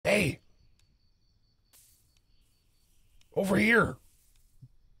Over here.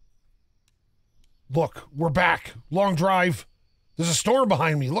 Look, we're back. Long drive. There's a storm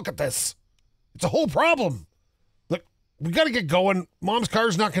behind me. Look at this. It's a whole problem. Look, we got to get going. Mom's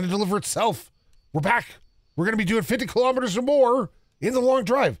car's not going to deliver itself. We're back. We're going to be doing 50 kilometers or more in the long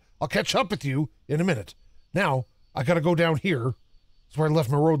drive. I'll catch up with you in a minute. Now, I got to go down here. That's where I left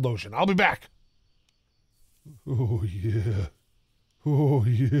my road lotion. I'll be back. Oh, yeah. Oh,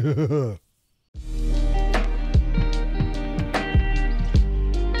 yeah.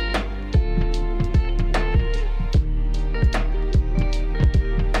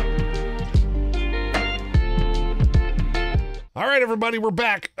 All right, everybody, we're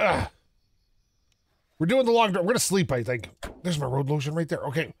back. We're doing the long drive. We're going to sleep, I think. There's my road lotion right there.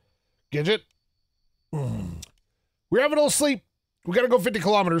 Okay. Gidget. We're having a little sleep. We got to go 50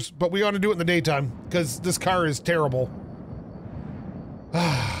 kilometers, but we ought to do it in the daytime because this car is terrible.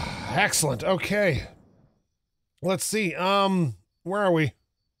 Excellent. Okay. Let's see. Where are we?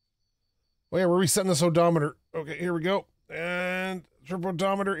 Oh, yeah, we're resetting this odometer. Okay, here we go. And trip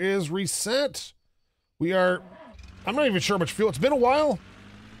odometer is reset. We are... I'm not even sure how much fuel. It's been a while.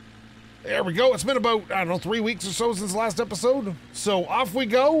 There we go. It's been about, I don't know, 3 weeks or so since the last episode. So off we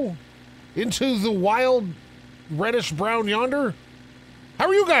go into the wild reddish brown yonder. How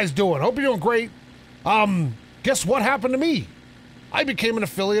are you guys doing? Hope you're doing great. Guess what happened to me? I became an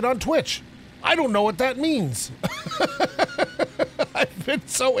affiliate on Twitch. I don't know what that means. I've been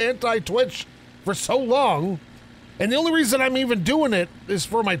so anti-Twitch for so long. And the only reason I'm even doing it is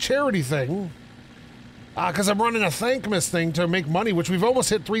for my charity thing. Because I'm running a Thankmas thing to make money, which we've almost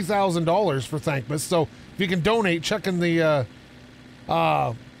hit $3,000 for Thankmas. So if you can donate, check in the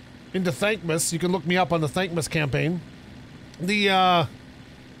into Thankmas. You can look me up on the Thankmas campaign. Yeah,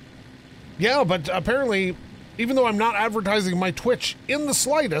 but apparently, even though I'm not advertising my Twitch in the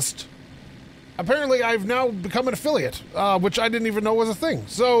slightest, apparently I've now become an affiliate, which I didn't even know was a thing.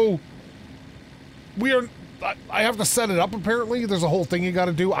 So I have to set it up. Apparently, there's a whole thing you got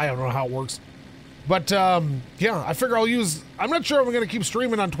to do. I don't know how it works. But, yeah, I figure I'm not sure if I'm going to keep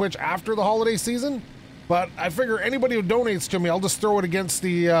streaming on Twitch after the holiday season, but I figure anybody who donates to me, I'll just throw it against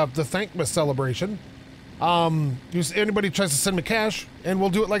the Thankmas celebration. Anybody tries to send me cash, and we'll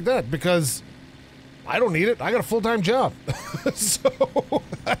do it like that, because I don't need it. I got a full-time job. So,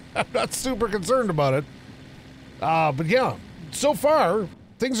 I'm not super concerned about it. But yeah, so far,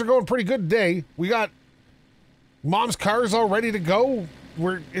 things are going pretty good today. We got Mom's cars all ready to go.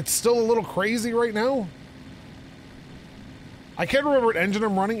 It's still a little crazy right now. I can't remember what engine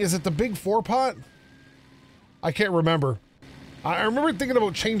I'm running. Is it the big 4-pot? I can't remember. I remember thinking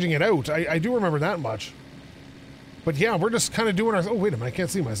about changing it out. I do remember that much. But yeah, we're just kind of doing our... Oh, wait a minute. I can't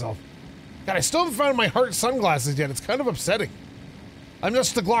see myself. God, I still haven't found my heart sunglasses yet. It's kind of upsetting. I'm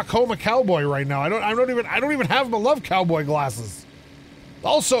just the glaucoma cowboy right now. I don't even have my love cowboy glasses.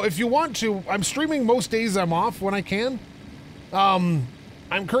 Also, if you want to, I'm streaming most days I'm off when I can.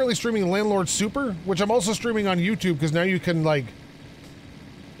 I'm currently streaming Landlord Super, which I'm also streaming on YouTube because now you can, like,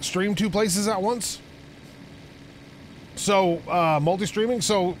 stream 2 places at once. So, multi-streaming.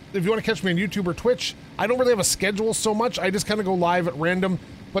 So, if you want to catch me on YouTube or Twitch, I don't really have a schedule so much. I just kind of go live at random,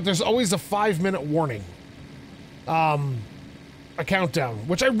 but there's always a 5-minute warning. A countdown,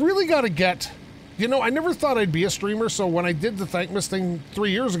 which I really got to get. You know, I never thought I'd be a streamer, so when I did the Thankmas thing 3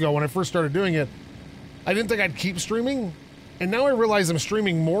 years ago when I first started doing it, I didn't think I'd keep streaming. And now I realize I'm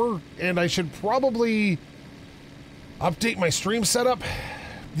streaming more, and I should probably update my stream setup,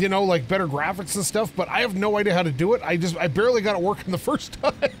 you know, like better graphics and stuff, but I have no idea how to do it. I barely got it working the first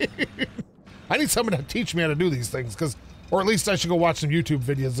time. I need someone to teach me how to do these things, or at least I should go watch some YouTube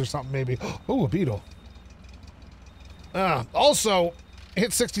videos or something, maybe. Oh, a beetle. Also,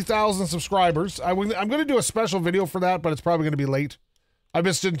 hit 60,000 subscribers. I'm going to do a special video for that, but it's probably going to be late. I've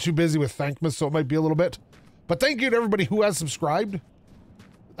just been too busy with Thankmas, so it might be a little bit. But thank you to everybody who has subscribed,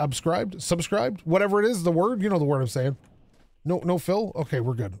 whatever it is, the word, you know the word I'm saying. No, Phil? Okay,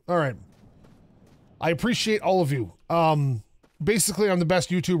 we're good. All right. I appreciate all of you. Basically, I'm the best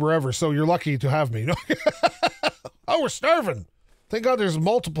YouTuber ever, so you're lucky to have me. Oh, we're starving. Thank God there's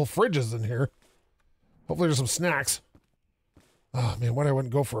multiple fridges in here. Hopefully there's some snacks. Oh, man, why I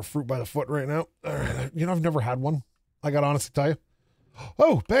wouldn't go for a fruit by the foot right now? You know, I've never had one. I got honestly tell you.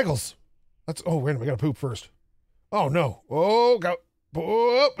 Oh, bagels. Oh, wait a minute. I got to poop first. Oh, no. Oh, go.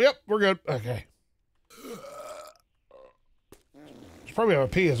 Oh, yep, we're good. Okay. Should probably have a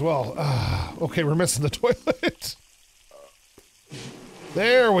pee as well. Okay, we're missing the toilet.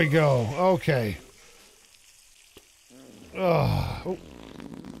 There we go. Okay. Oh.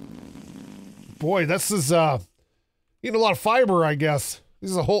 Boy, this is eating a lot of fiber, I guess.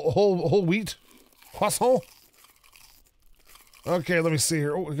 This is a whole wheat croissant. Okay, let me see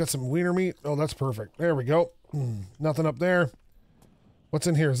here. Oh, we got some wiener meat. Oh, that's perfect. There we go. Nothing up there. What's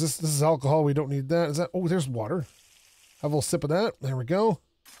in here? Is this is alcohol? We don't need that. Is that? Oh, there's water. Have a little sip of that. There we go.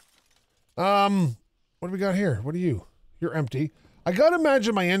 What do we got here? What are you? You're empty. I gotta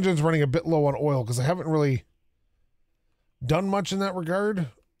imagine my engine's running a bit low on oil because I haven't really done much in that regard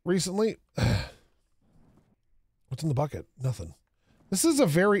recently. What's in the bucket? Nothing. This is a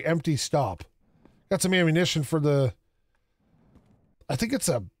very empty stop. Got some ammunition for the... I think it's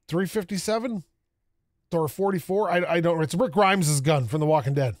a 357 or a 44. I don't... It's Rick Grimes' gun from The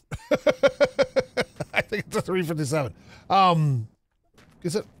Walking Dead. I think it's a 357.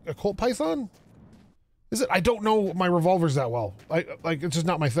 Is it a Colt Python? Is it? I don't know my revolvers that well. It's just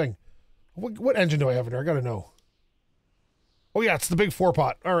not my thing. What engine do I have in there? I gotta know. Oh yeah, it's the big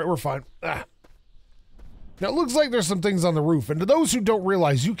 4-pot. All right, we're fine. Now it looks like there's some things on the roof. And to those who don't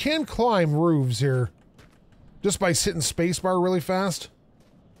realize, you can climb roofs here just by hitting spacebar really fast.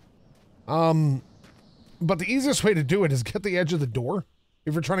 But the easiest way to do it is get the edge of the door.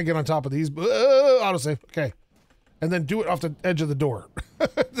 If you're trying to get on top of these, autosave, okay. And then do it off the edge of the door.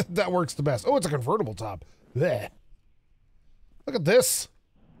 That works the best. Oh, it's a convertible top. Blech. Look at this.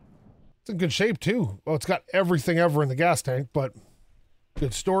 It's in good shape too. Well, it's got everything ever in the gas tank, but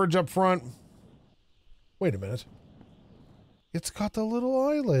good storage up front. Wait a minute. It's got the little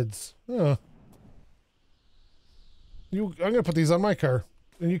eyelids. Huh. I'm gonna put these on my car,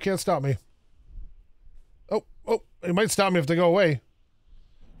 and you can't stop me. Oh, it might stop me if they go away.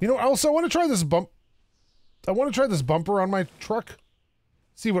 You know, also I want to try this bumper on my truck.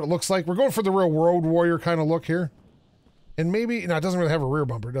 See what it looks like. We're going for the real Road Warrior kind of look here. And maybe, no, it doesn't really have a rear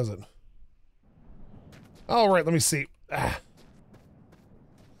bumper, does it? All right, let me see. Like,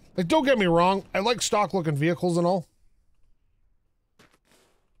 don't get me wrong. I like stock looking vehicles and all.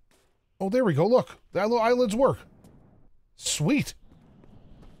 Oh, there we go. Look, that little eyelids work. Sweet.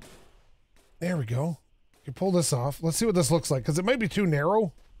 There we go. You pull this off. Let's see what this looks like, because it might be too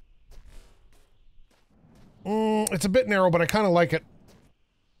narrow. It's a bit narrow, but I kind of like it.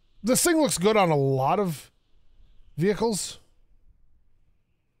 This thing looks good on a lot of vehicles.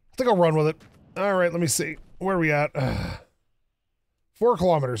 I think I'll run with it. All right, let me see. Where are we at? 4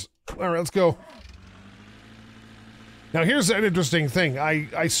 kilometers. All right, let's go. Now, here's an interesting thing.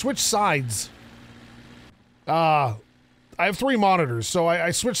 I switched sides. I have 3 monitors, so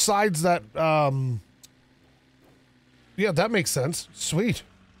I switched sides that... Yeah, that makes sense. Sweet.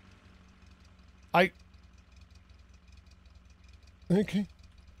 Okay.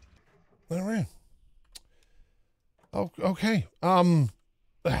 All right. Oh, okay.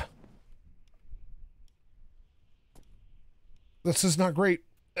 This is not great.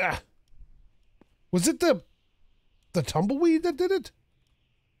 Was it the tumbleweed that did it?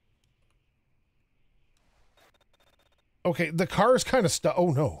 Okay, the car is kind of stuck.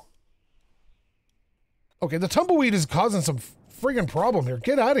 Oh, no. Okay, the tumbleweed is causing some friggin' problem here.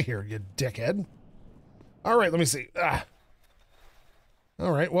 Get out of here, you dickhead. All right, let me see.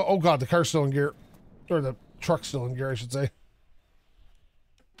 All right, well, oh God, the car's still in gear. Or the truck's still in gear, I should say.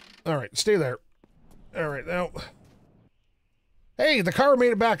 All right, stay there. All right, now. Hey, the car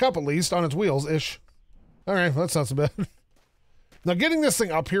made it back up at least on its wheels-ish. All right, well, that's not so bad. Now, getting this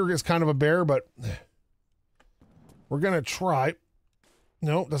thing up here is kind of a bear, but we're going to try.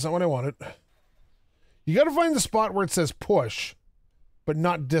 No, that's not what I wanted. You got to find the spot where it says push, but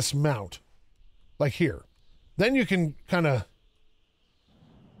not dismount. Like here. Then you can kind of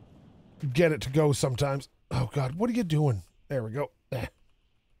get it to go sometimes. Oh, God, what are you doing? There we go.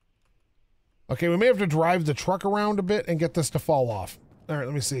 Okay, we may have to drive the truck around a bit and get this to fall off. All right,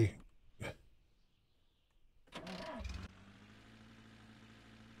 let me see.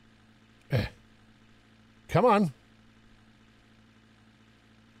 Come on.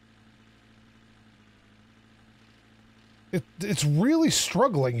 It's really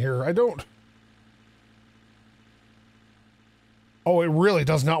struggling here. I don't... Oh, it really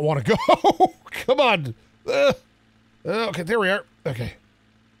does not want to go. Come on. Okay, there we are. Okay.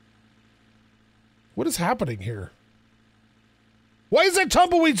 What is happening here? Why is that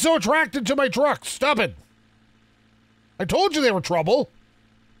tumbleweed so attracted to my truck? Stop it. I told you they were trouble.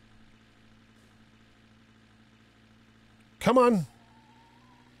 Come on.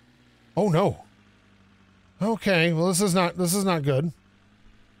 Oh, no. Okay, well, this is not good.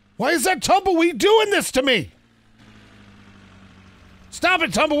 Why is that tumbleweed doing this to me? Stop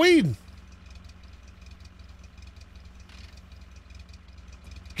it, tumbleweed!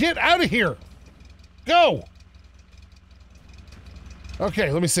 Get out of here! Go!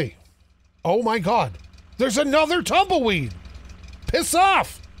 Okay, let me see. Oh my God. There's another tumbleweed! Piss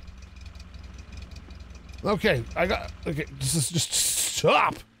off! Okay, I got... Okay, just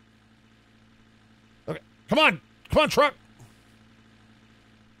stop! Okay, come on! Come on, truck!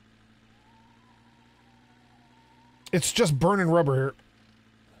 It's just burning rubber here.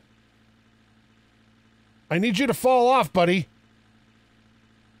 I need you to fall off, buddy.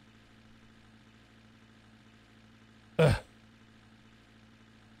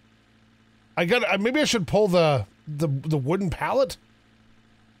 Maybe I should pull the wooden pallet?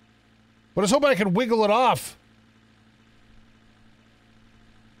 But I was hoping I could wiggle it off.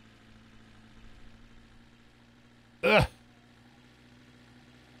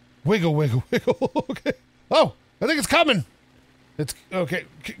 Wiggle, wiggle, wiggle. Okay. Oh, I think it's coming. It's okay.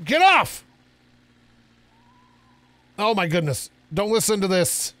 Get off. Oh my goodness. Don't listen to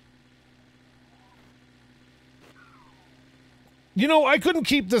this. You know, I couldn't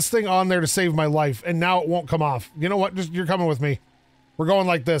keep this thing on there to save my life, and now it won't come off. You know what? Just, you're coming with me. We're going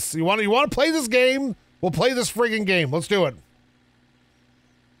like this. You want to play this game? We'll play this friggin' game. Let's do it.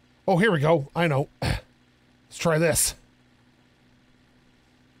 Oh, here we go. I know. Let's try this.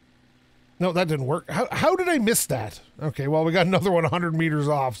 No, that didn't work. How did I miss that? Okay, well, we got another one 100 meters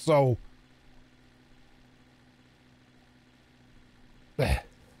off, so...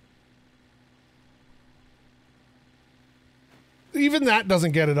 Even that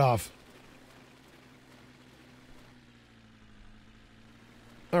doesn't get it off.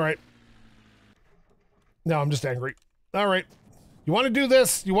 All right. No, I'm just angry. All right. You want to do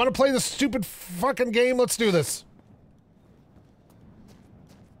this? You want to play this stupid fucking game? Let's do this.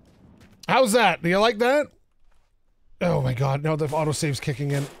 How's that? Do you like that? Oh my god, no, the autosave's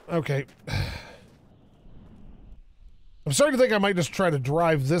kicking in. Okay. I'm starting to think I might just try to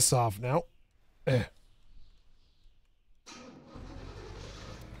drive this off now.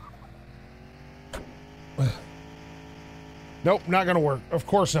 Nope, not gonna work. Of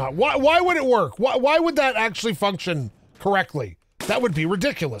course not. Why would it work? Why would that actually function correctly? That would be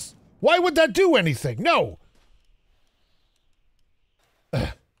ridiculous. Why would that do anything? No.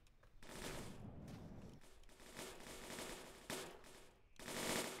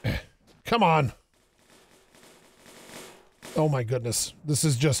 Come on. Oh my goodness. This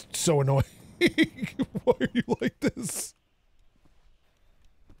is just so annoying. Why are you like this?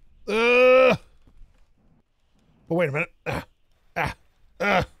 Oh, wait a minute.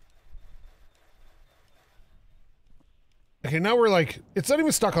 Okay, now we're like, it's not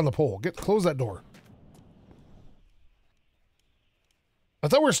even stuck on the pole. Close that door. I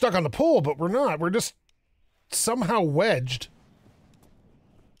thought we were stuck on the pole, but we're not. We're just somehow wedged.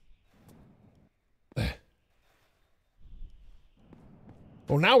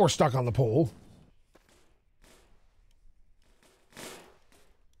 Well, now we're stuck on the pole.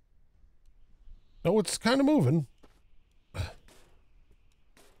 No, it's kind of moving.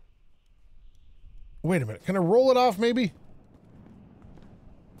 Wait a minute. Can I roll it off, maybe?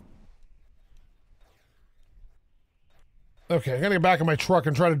 Okay, I gotta get back in my truck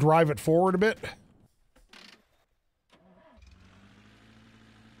and try to drive it forward a bit.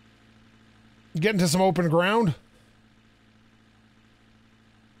 Get into some open ground.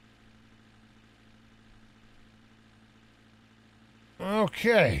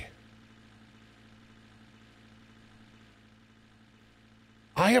 Okay.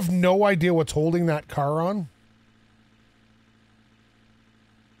 I have no idea what's holding that car on.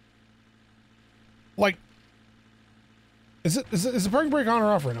 Like, is the parking brake on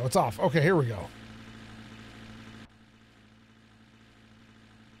or off right now? It's off. Okay, here we go.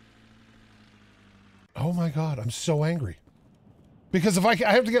 Oh my god, I'm so angry. Because if I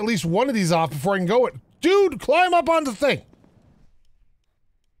have to get at least one of these off before I can go it. Dude, climb up on the thing.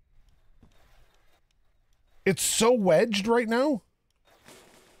 It's so wedged right now.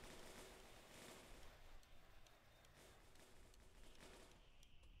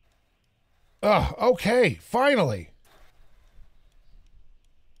 Okay, finally.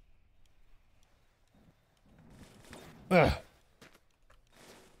 Okay,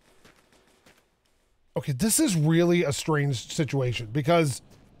 this is really a strange situation because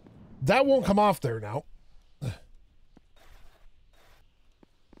that won't come off there now.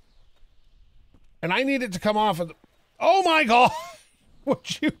 And I need it to come off of the... Oh my god!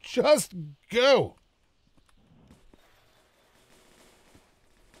 Would you just go?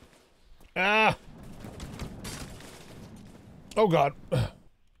 Ah. Oh god.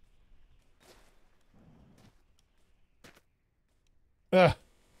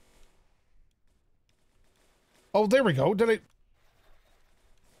 Oh, there we go. Did I...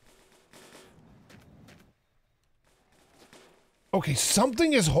 Okay,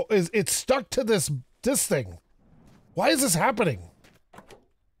 something is it's stuck to this thing. Why is this happening?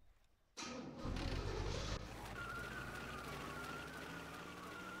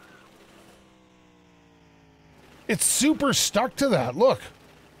 It's super stuck to that. Look.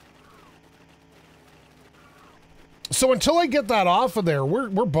 So until I get that off of there, we're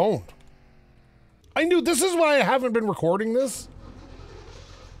boned. I knew this is why I haven't been recording this.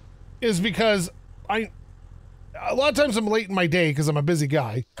 Is because a lot of times I'm late in my day because I'm a busy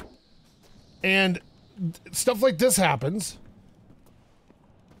guy. And stuff like this happens.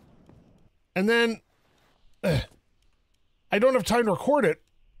 And then I don't have time to record it.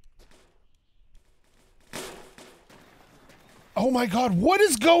 Oh my God, what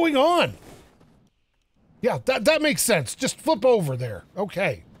is going on? Yeah, that makes sense. Just flip over there.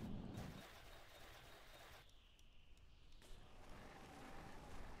 Okay.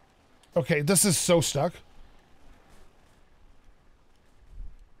 Okay, this is so stuck.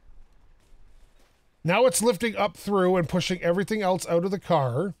 Now it's lifting up through and pushing everything else out of the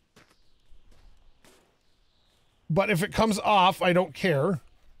car. But if it comes off, I don't care.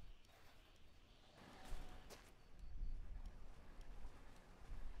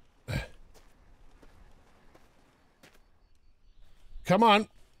 Come on.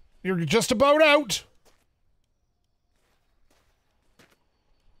 You're just about out.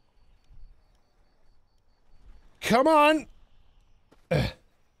 Come on.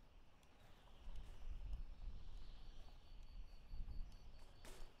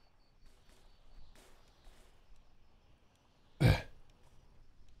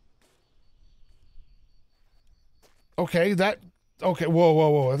 Okay, okay,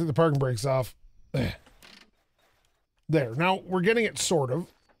 whoa. I think the parking brake's off. There, now we're getting it sort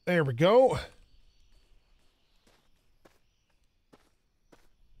of. There we go.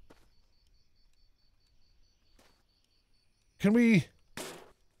 Can we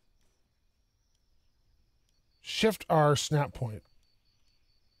shift our snap point?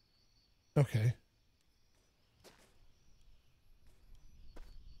 Okay.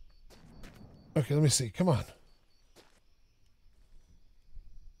 Okay, let me see. Come on.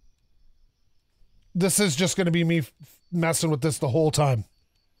 This is just going to be me messing with this the whole time.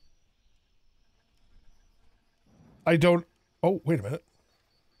 I don't... Oh, wait a minute.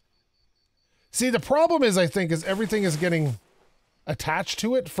 See, the problem is, I think, is everything is getting attached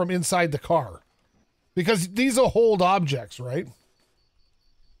to it from inside the car. Because these will hold objects, right?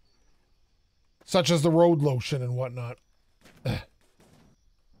 Such as the road lotion and whatnot. I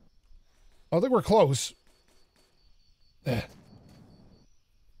think we're close.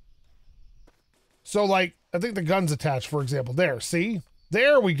 So, like, I think the gun's attached, for example. There, see?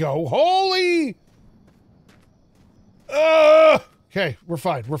 There we go. Holy! Okay, we're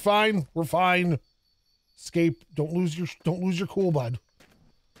fine. We're fine. We're fine. Escape. Don't lose your cool, bud.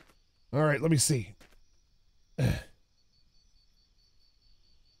 All right, let me see.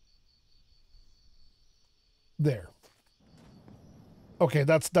 There. Okay,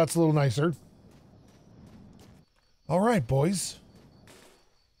 that's a little nicer. All right, boys.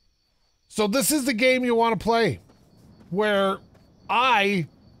 So this is the game you want to play, where I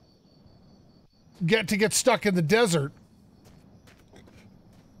get stuck in the desert.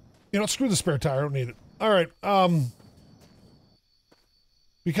 You know, screw the spare tire. I don't need it. All right.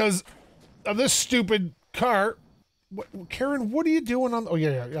 Because of this stupid car. Karen, what are you doing on? Oh,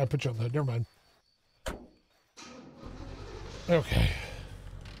 yeah. I put you on the hood. Never mind. Okay.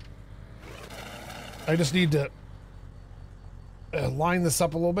 I just need to line this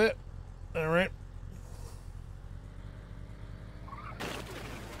up a little bit. All right.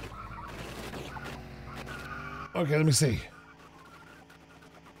 Okay, let me see.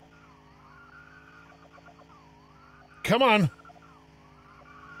 Come on.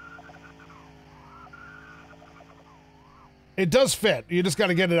 It does fit. You just got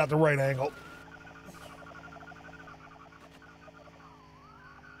to get it at the right angle.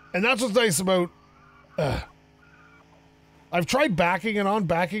 And that's what's nice about... I've tried backing it on.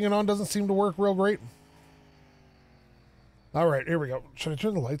 Backing it on doesn't seem to work real great. All right, here we go. Should I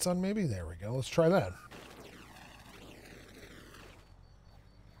turn the lights on maybe? There we go. Let's try that.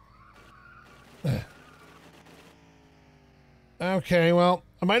 Okay, well,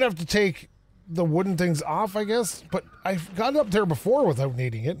 I might have to take the wooden things off, I guess. But I've got up there before without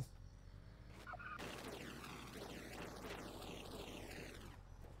needing it.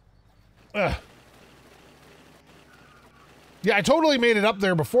 Yeah, I totally made it up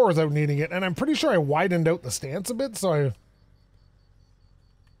there before without needing it, and I'm pretty sure I widened out the stance a bit, so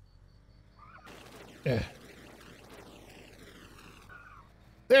I...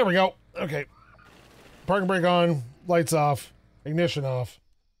 There we go. Okay. Parking brake on, lights off, ignition off.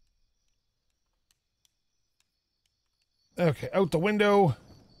 Okay, out the window.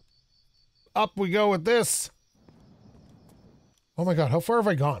 Up we go with this. Oh my God, how far have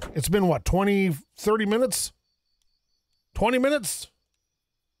I gone? It's been, what, 20, 30 minutes? 20 minutes?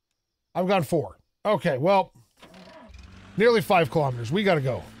 I've gone 4. Okay, well, nearly 5 kilometers. We got to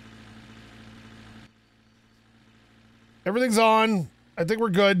go. Everything's on. I think we're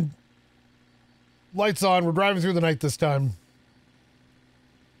good. Lights on. We're driving through the night this time.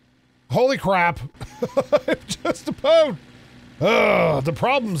 Holy crap. Just about. The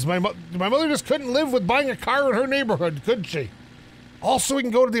problems. My mother just couldn't live with buying a car in her neighborhood, could she? Also, we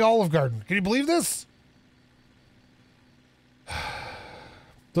can go to the Olive Garden. Can you believe this?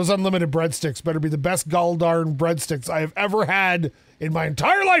 Those unlimited breadsticks better be the best goldarn breadsticks I have ever had in my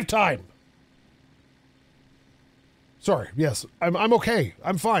entire lifetime. Sorry, yes, I'm okay.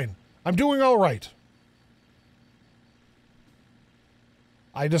 I'm fine. I'm doing all right.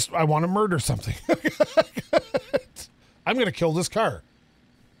 I want to murder something. I'm going to kill this car.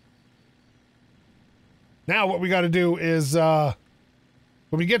 Now what we got to do is, when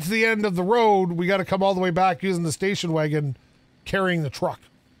we get to the end of the road, we got to come all the way back using the station wagon, carrying the truck.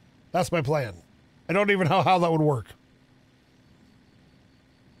 That's my plan. I don't even know how that would work.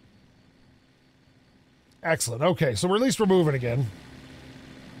 Excellent. Okay, so we're at least we're moving again.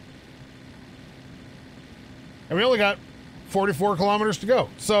 And we only got 44 kilometers to go.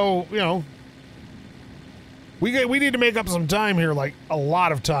 So, you know, we need to make up some time here, like a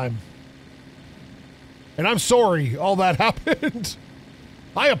lot of time. And I'm sorry all that happened.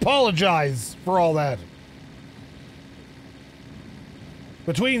 I apologize for all that.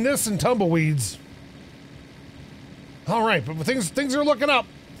 Between this and tumbleweeds. All right, but things are looking up.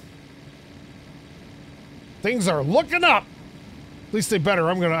 Things are looking up. At least they better.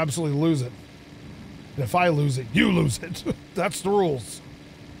 I'm going to absolutely lose it. And if I lose it, you lose it. That's the rules.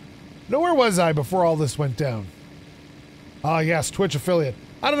 Now, where was I before all this went down? Ah, yes, Twitch affiliate.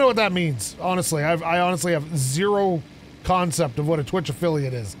 I don't know what that means, honestly. I honestly have zero concept of what a Twitch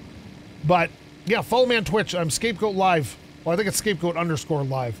affiliate is. But, yeah, follow me on Twitch. I'm SkapeGote Live. Well, I think it's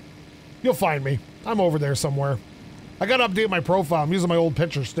SkapeGote_live. You'll find me. I'm over there somewhere. I got to update my profile. I'm using my old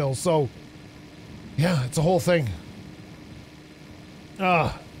picture still, so... yeah, it's a whole thing.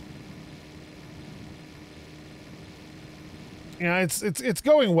 Yeah, it's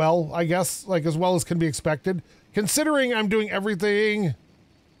going well, I guess, like as well as can be expected. Considering I'm doing everything...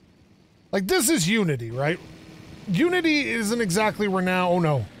 like, this is Unity, right? Unity isn't exactly renowned... oh,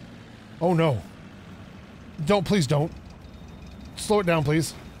 no. Oh, no. Please don't. Slow it down,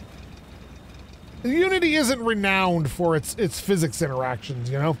 please. Unity isn't renowned for its physics interactions,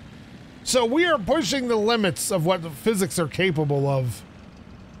 you know? So we are pushing the limits of what the physics are capable of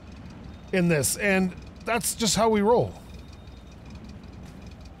in this, and that's just how we roll.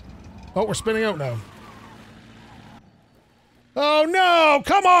 Oh, we're spinning out now. Oh no!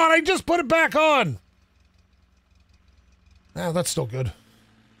 Come on! I just put it back on! Ah, that's still good.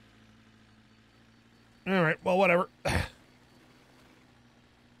 Alright, well, whatever.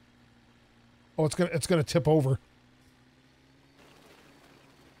 Oh, it's gonna tip over.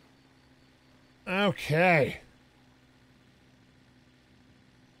 Okay.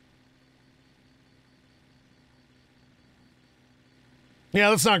 Yeah,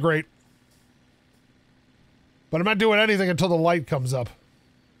 that's not great. But I'm not doing anything until the light comes up.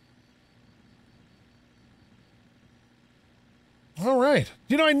 All right.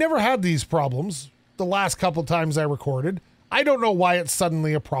 You know, I never had these problems the last couple times I recorded. I don't know why it's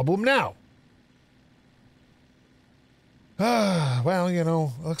suddenly a problem now. Well, you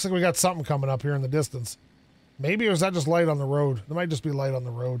know, looks like we got something coming up here in the distance. Maybe, or is that just light on the road? There might just be light on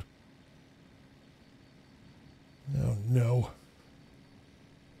the road. Oh, no.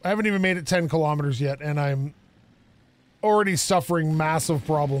 I haven't even made it 10 kilometers yet, and I'm already suffering massive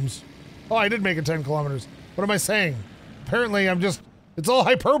problems. Oh, I did make it 10 kilometers. What am I saying? Apparently, it's all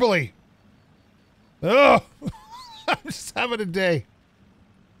hyperbole. Ugh. I'm just having a day.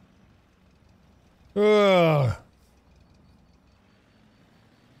 Ugh.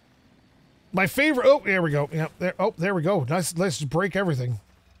 My favorite... oh, there we go. Yeah, there. Oh, there we go. Nice. Let's just break everything.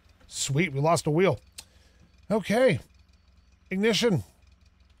 Sweet. We lost a wheel. Okay. Ignition.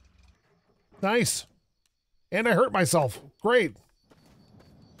 Nice. And I hurt myself. Great.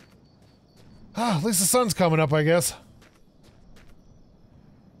 Ah, at least the sun's coming up, I guess.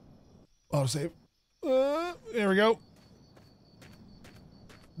 Autosave. There we go.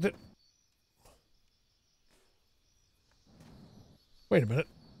 Wait a minute.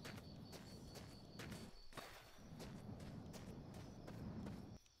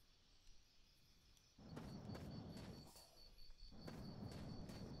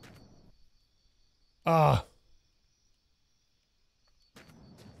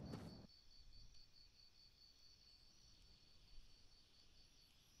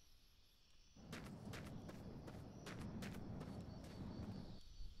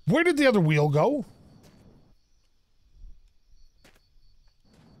 Where did the other wheel go?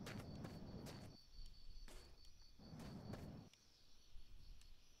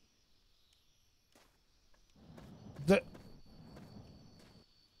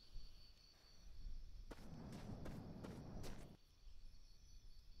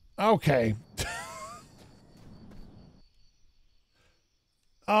 Okay.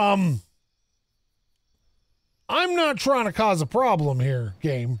 I'm not trying to cause a problem here,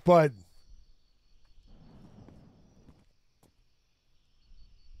 game, but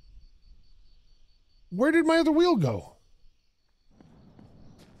where did my other wheel go?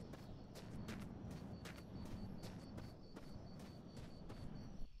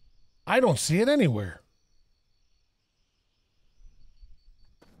 I don't see it anywhere.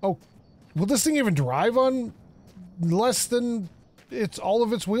 Oh, will this thing even drive on less than all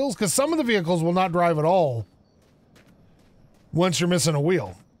of its wheels? Because some of the vehicles will not drive at all once you're missing a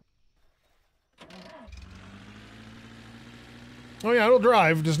wheel. Oh yeah, it'll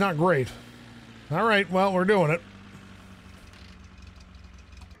drive, just not great. All right, well, we're doing it.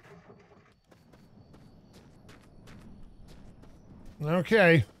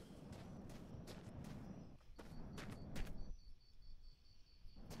 Okay.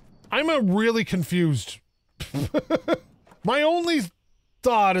 I'm really confused. My only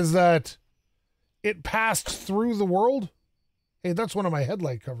thought is that it passed through the world. Hey, that's one of my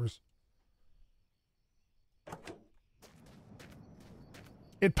headlight covers.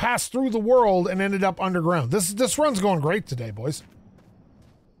 It passed through the world and ended up underground. This run's going great today, boys.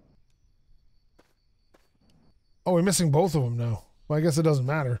 Oh, we're missing both of them now. Well, I guess it doesn't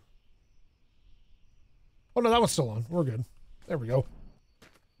matter. Oh, no, that one's still on. We're good. There we go.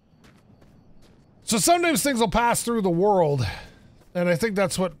 So sometimes things will pass through the world, and I think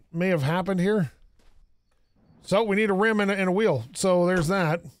that's what may have happened here. So we need a rim and a wheel. So there's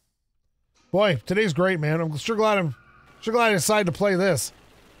that. Boy, today's great, man. I'm sure glad I decided to play this.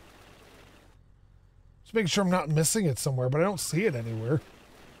 Just making sure I'm not missing it somewhere, but I don't see it anywhere.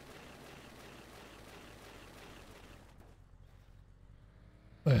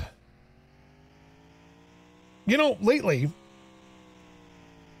 You know, lately...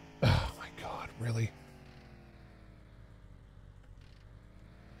 Oh my God, really?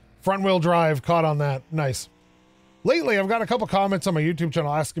 Front wheel drive, caught on that. Nice. Lately, I've got a couple comments on my YouTube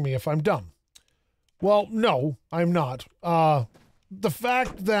channel asking me if I'm dumb. Well, no, I'm not. The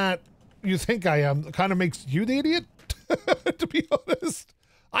fact that you think I am kind of makes you the idiot, to be honest.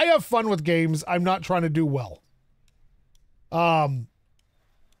 I have fun with games. I'm not trying to do well.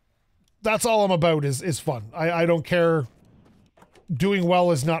 That's all I'm about is fun. I don't care. Doing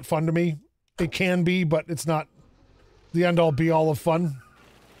well is not fun to me. It can be, but it's not the end-all be-all of fun.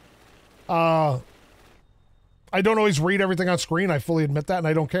 I don't always read everything on screen. I fully admit that, and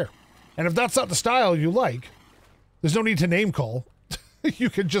I don't care. And if that's not the style you like, there's no need to name call. You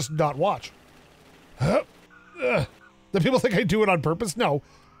can just not watch. The people think I do it on purpose? No.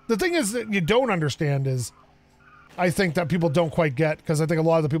 The thing is that you don't understand is, I think that people don't quite get, because I think a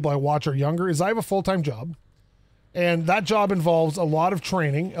lot of the people I watch are younger, is I have a full-time job. And that job involves a lot of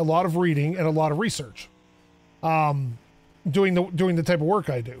training, a lot of reading, and a lot of research. Doing the type of work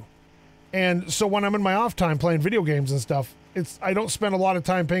I do. And so when I'm in my off time playing video games and stuff, I don't spend a lot of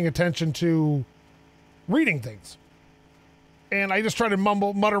time paying attention to reading things. And I just try to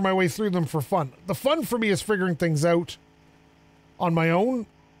mutter my way through them for fun. The fun for me is figuring things out on my own,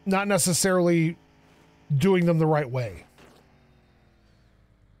 not necessarily doing them the right way.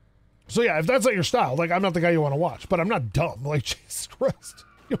 So yeah, if that's not your style, like, I'm not the guy you want to watch, but I'm not dumb. Like, Jesus Christ.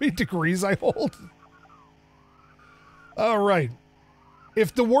 You know how many degrees I hold? All right.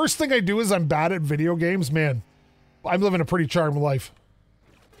 If the worst thing I do is I'm bad at video games, man, I'm living a pretty charmed life.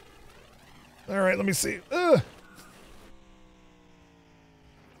 All right, let me see.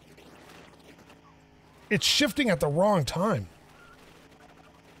 It's shifting at the wrong time.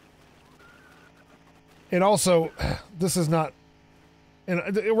 And also, this is not... And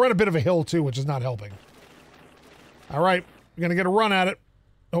we're on a bit of a hill, too, which is not helping. All right, we're going to get a run at it.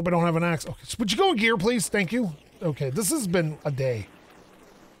 Hope I don't have an axe. Okay, would you go in gear, please? Thank you. Okay, this has been a day.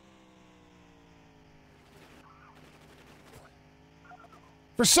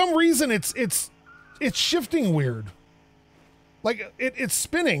 For some reason, it's shifting weird. Like, it's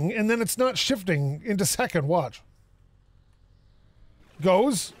spinning, and then it's not shifting into second. Watch.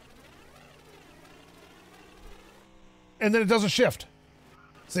 Goes. And then it doesn't shift.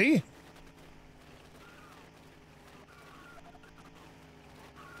 See?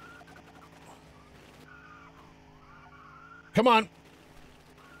 Come on.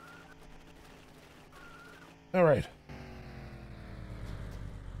 All right.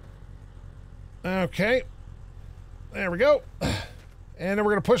 Okay. There we go. And then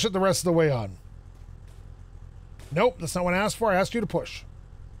we're going to push it the rest of the way on. Nope, that's not what I asked for. I asked you to push.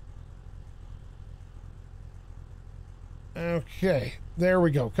 Okay. There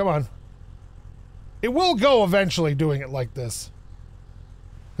we go. Come on. It will go eventually doing it like this.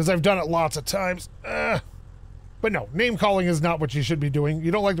 Because I've done it lots of times. But no, name calling is not what you should be doing.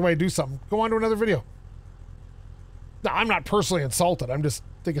 You don't like the way I do something. Go on to another video. No, I'm not personally insulted. I'm just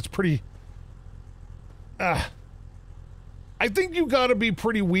think it's pretty... I think you gotta be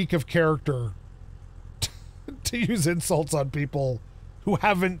pretty weak of character to use insults on people who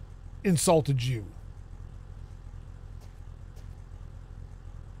haven't insulted you.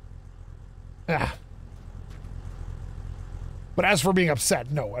 But as for being upset,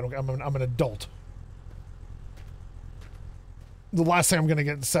 no, I don't. I'm an adult. The last thing I'm gonna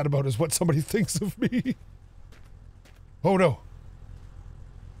get upset about is what somebody thinks of me. Oh no.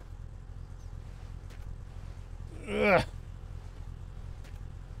 Ugh.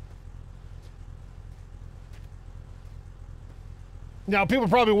 Now, people are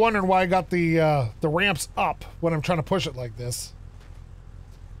probably wondering why I got the ramps up when I'm trying to push it like this.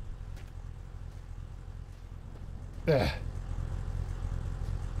 Ugh.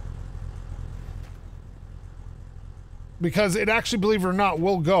 Because it actually, believe it or not,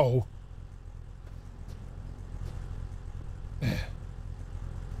 will go.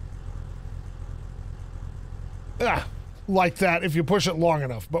 Like that if you push it long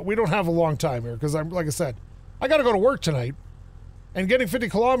enough. But we don't have a long time here because, like I said, I got to go to work tonight. And getting 50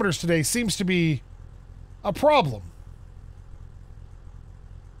 kilometers today seems to be a problem.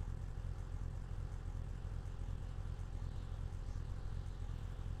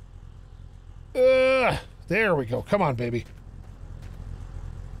 There we go. Come on, baby.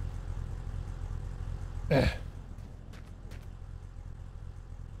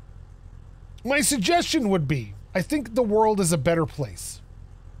 My suggestion would be, I think the world is a better place.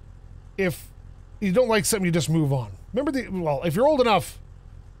 If you don't like something, you just move on. Remember well, if you're old enough,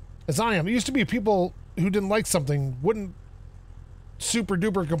 as I am, it used to be people who didn't like something wouldn't super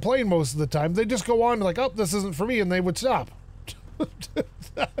duper complain most of the time. They'd just go on like, oh, this isn't for me, and they would stop. Well,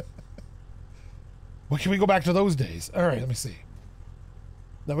 can we go back to those days? All right, let me see.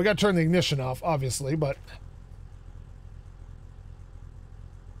 Now, we got to turn the ignition off, obviously, but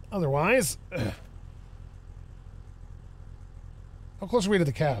otherwise... How close are we to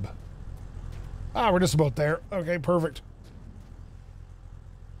the cab? Ah, we're just about there. Okay, perfect.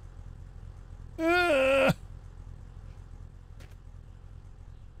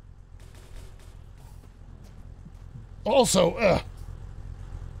 Also,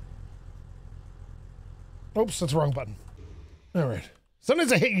 oops, that's the wrong button. All right.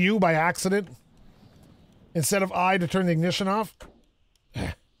 Sometimes I hit U by accident instead of I to turn the ignition off.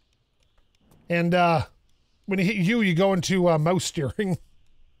 And when you hit U, you go into mouse steering.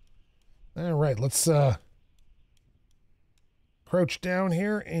 All right, let's crouch down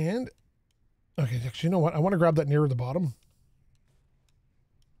here and... Okay, actually, you know what? I want to grab that nearer the bottom.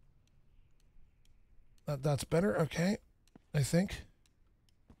 That's better. Okay, I think.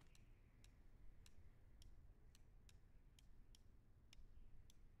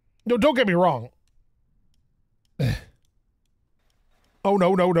 No, don't get me wrong. Oh,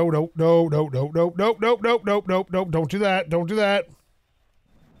 no, no, no, no, no, no, no, no, no, no, no, no, no, no, don't do that. Don't do that.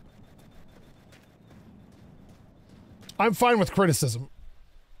 I'm fine with criticism.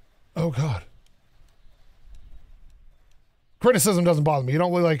 Oh, God. Criticism doesn't bother me. You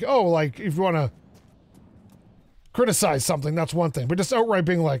don't like, oh, like, if you want to criticize something, that's one thing. But just outright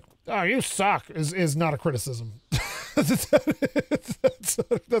being like, oh, you suck is not a criticism.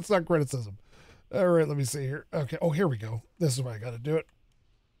 That's not criticism. All right, let me see here. Okay. Oh, here we go. This is where I got to do it.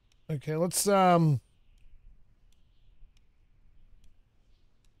 Okay, let's, I'm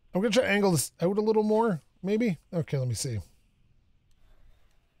going to try to angle this out a little more, maybe. Okay, let me see.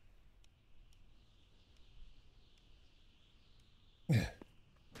 Yeah.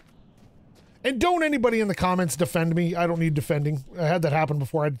 And don't anybody in the comments defend me. I don't need defending. I had that happen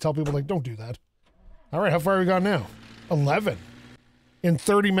before. I had to tell people, like, don't do that. All right, how far have we gone now? 11. In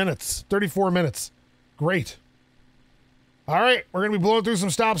 30 minutes. 34 minutes. Great. All right, we're going to be blowing through some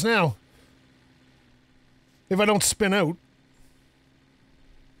stops now. If I don't spin out.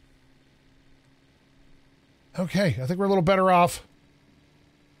 Okay, I think we're a little better off.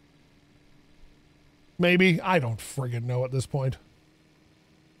 Maybe. I don't friggin' know at this point.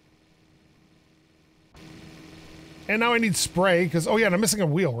 And now I need spray, because... Oh, yeah, and I'm missing a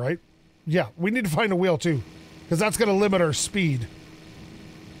wheel, right? Yeah, we need to find a wheel, too. Because that's going to limit our speed.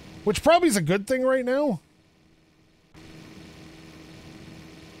 Which probably is a good thing right now.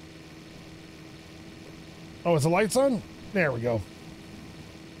 Oh, is the lights on? There we go.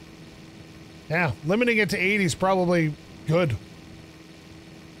 Yeah, limiting it to 80 is probably good.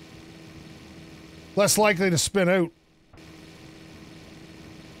 Less likely to spin out.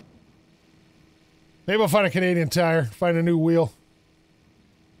 Maybe I'll find a Canadian tire, find a new wheel.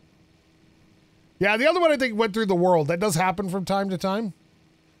 Yeah, the other one I think went through the world. That does happen from time to time.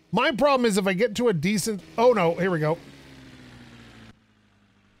 My problem is if I get to a decent... Oh, no, here we go.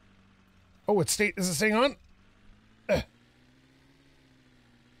 Oh, is it staying on?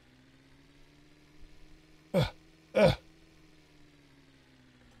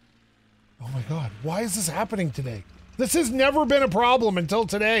 Oh my God, why is this happening today? This has never been a problem until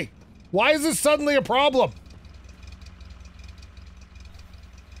today. Why is this suddenly a problem?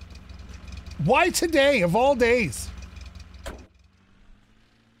 Why today, of all days?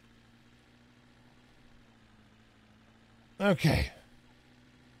 Okay.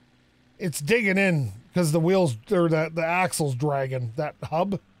 It's digging in because the wheels, or the axle's dragging that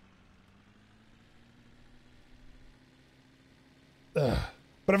hub. Ugh.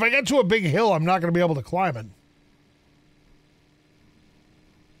 But if I get to a big hill, I'm not going to be able to climb it.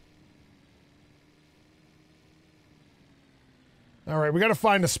 All right, we got to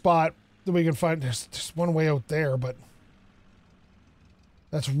find a spot that we can find. There's one way out there, but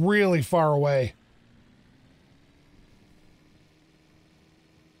that's really far away.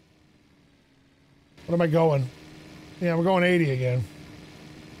 What am I going? Yeah, we're going 80 again.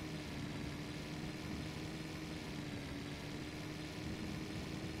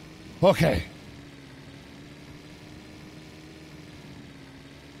 Okay.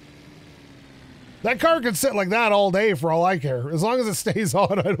 That car can sit like that all day for all I care. As long as it stays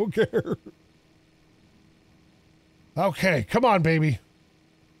on, I don't care. Okay, come on, baby.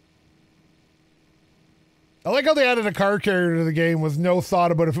 I like how they added a car carrier to the game with no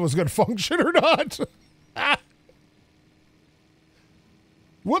thought about if it was going to function or not.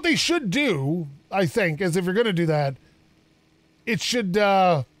 What they should do, I think, is if you're going to do that, it should,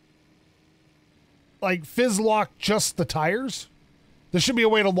 like, fizz lock just the tires. There should be a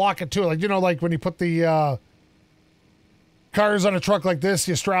way to lock it to it. Like, you know, like when you put the cars on a truck like this,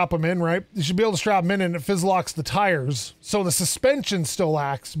 you strap them in, right? You should be able to strap them in and it fizz locks the tires. So the suspension still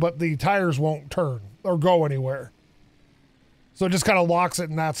acts, but the tires won't turn or go anywhere. So it just kind of locks it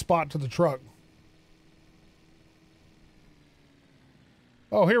in that spot to the truck.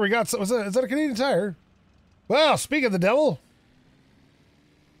 Oh, here we got, is that a Canadian tire? Well, speak of the devil.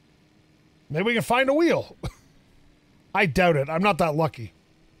 Maybe we can find a wheel. I doubt it. I'm not that lucky.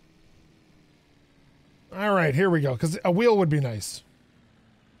 All right, here we go. Because a wheel would be nice.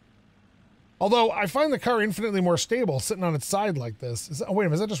 Although, I find the car infinitely more stable sitting on its side like this. Oh, wait a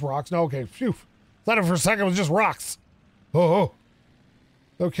minute. Is that just rocks? No, okay. Phew. Thought it for a second it was just rocks. Oh.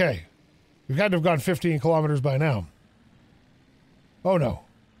 Okay. We've had to have gone 15 kilometers by now. Oh, no.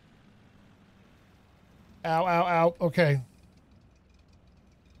 Ow, ow, ow. Okay.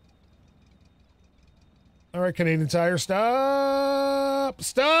 All right, Canadian Tire, stop!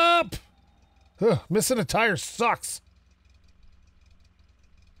 Stop! Ugh, missing a tire sucks.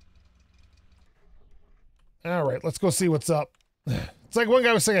 All right, let's go see what's up. It's like one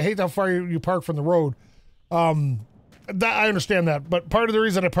guy was saying, I hate how far you park from the road. That I understand that, but part of the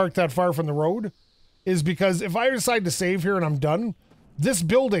reason I parked that far from the road is because if I decide to save here and I'm done, this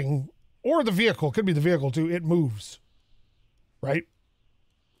building, or the vehicle, could be the vehicle too, it moves. Right?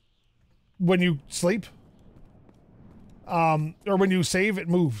 When you sleep. Or when you save, it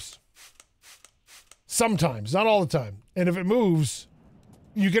moves. Sometimes, not all the time. And if it moves,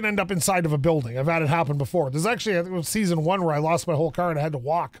 you can end up inside of a building. I've had it happen before. There's actually, I think it was season 1 where I lost my whole car and I had to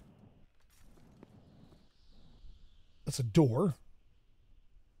walk. That's a door.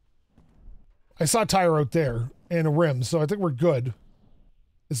 I saw a tire out there and a rim, so I think we're good.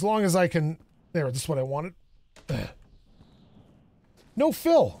 As long as I can... There, this is what I wanted. No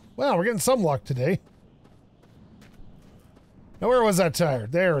fill. Wow, we're getting some luck today. Now, where was that tire?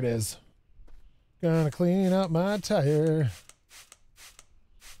 There it is. Gonna clean up my tire.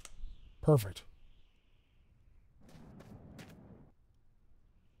 Perfect.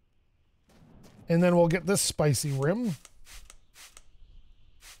 And then we'll get this spicy rim.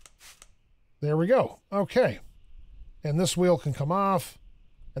 There we go. Okay. And this wheel can come off.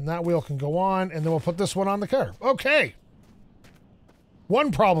 And that wheel can go on. And then we'll put this one on the car. Okay.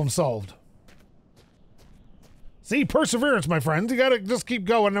 One problem solved. See, perseverance, my friends. You gotta just keep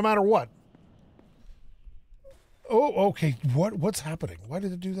going no matter what. Oh, okay. What's happening? Why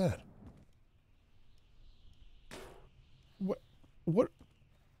did it do that? What?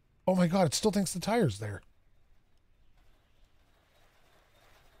 Oh my God, it still thinks the tire's there.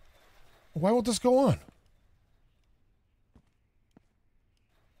 Why won't this go on?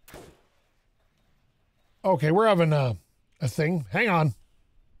 Okay, we're having a thing. Hang on.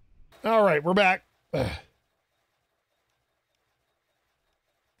 All right, we're back.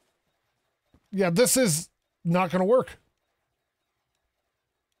 Yeah, this is not going to work.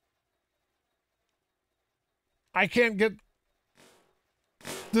 I can't get...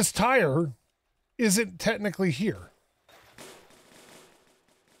 This tire isn't technically here.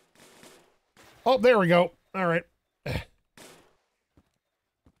 Oh, there we go. All right.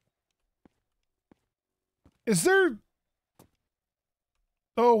 Is there...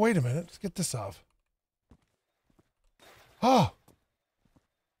 Oh, wait a minute. Let's get this off. Oh.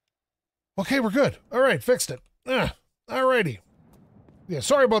 Okay, we're good. All right, fixed it. All righty. Yeah,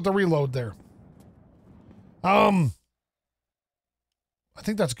 sorry about the reload there. I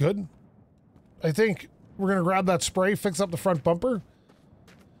think that's good. I think we're going to grab that spray, fix up the front bumper.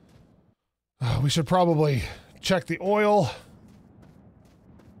 We should probably check the oil.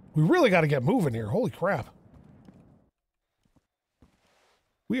 We really got to get moving here. Holy crap.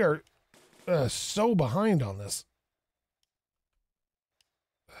 We are so behind on this.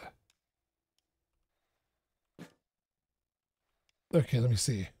 Okay, let me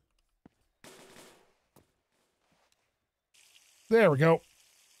see. There we go.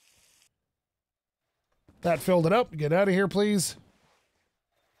 That filled it up. Get out of here, please.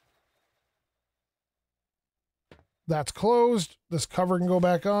 That's closed. This cover can go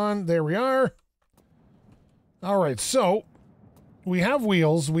back on. There we are. All right, so we have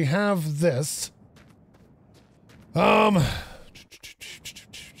wheels. We have this.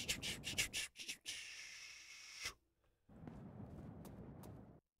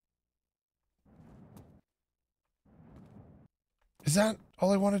 Is that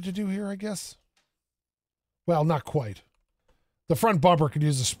all I wanted to do here, I guess? Well, not quite. The front bumper could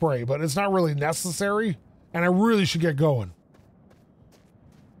use a spray, but it's not really necessary, and I really should get going.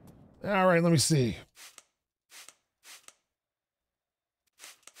 All right, let me see.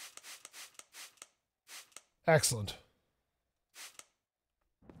 Excellent.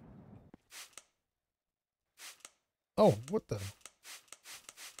 Oh, what the...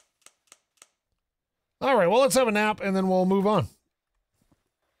 All right, well, let's have a nap, and then we'll move on.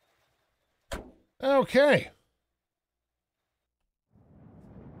 Okay.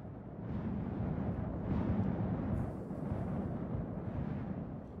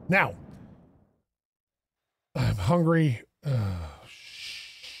 Now, I'm hungry.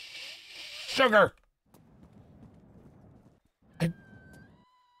 Sugar. You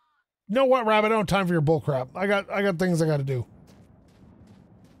know what, Rabbit? I don't have time for your bullcrap. I got things I got to do.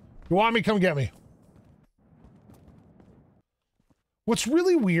 You want me? Come get me. What's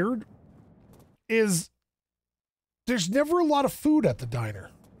really weird is there's never a lot of food at the diner.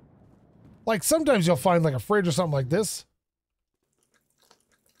 Like sometimes you'll find like a fridge or something like this.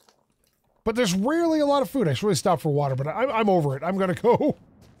 But there's rarely a lot of food. I should really stop for water, but I'm over it. I'm going to go.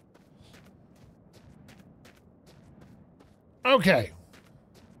 Okay.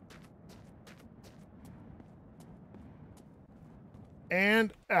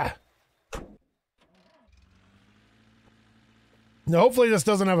 And, Now, hopefully this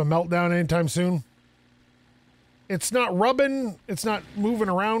doesn't have a meltdown anytime soon. It's not rubbing. It's not moving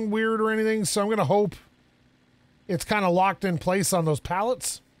around weird or anything, so I'm going to hope it's kind of locked in place on those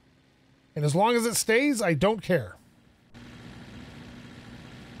pallets. And as long as it stays, I don't care.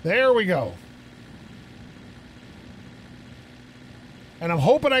 There we go. And I'm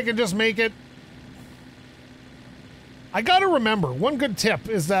hoping I can just make it. I got to remember, one good tip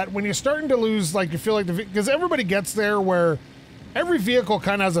is that when you're starting to lose, like you feel like because everybody gets there where every vehicle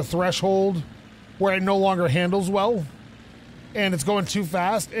kind of has a threshold where it no longer handles well and it's going too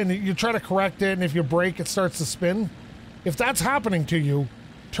fast and you try to correct it, and if you brake, it starts to spin. If that's happening to you,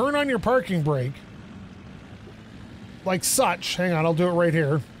 turn on your parking brake like such. Hang on, I'll do it right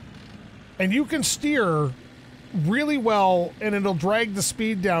here. And you can steer really well and it'll drag the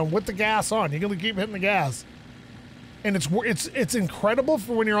speed down with the gas on. You can keep hitting the gas. And it's incredible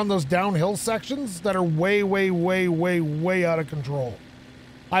for when you're on those downhill sections that are way, way, way, way, way out of control.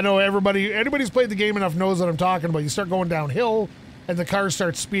 I know anybody's played the game enough knows what I'm talking about. You start going downhill and the car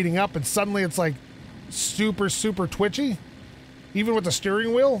starts speeding up and suddenly it's like super, super twitchy. Even with the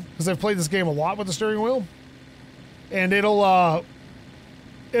steering wheel, because I've played this game a lot with the steering wheel. And it'll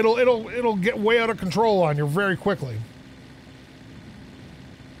get way out of control on you very quickly.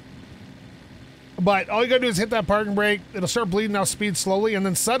 But all you gotta do is hit that parking brake, it'll start bleeding out speed slowly, and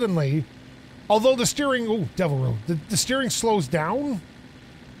then suddenly, although the steering, ooh, devil road, the steering slows down,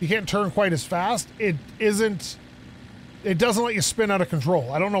 you can't turn quite as fast, it doesn't let you spin out of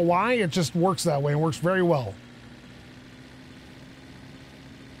control. I don't know why, it just works that way, and works very well.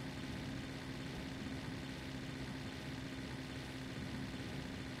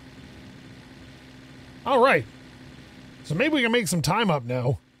 All right. So maybe we can make some time up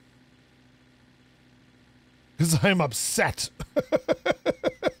now. Because I'm upset.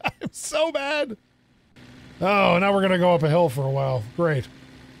 I'm so bad. Oh, now we're going to go up a hill for a while. Great.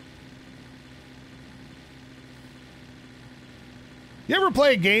 You ever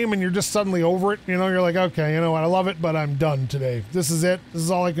play a game and you're just suddenly over it? You know, you're like, okay, you know what? I love it, but I'm done today. This is it. This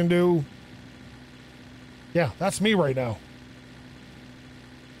is all I can do. Yeah, that's me right now.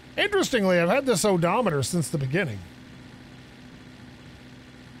 Interestingly, I've had this odometer since the beginning.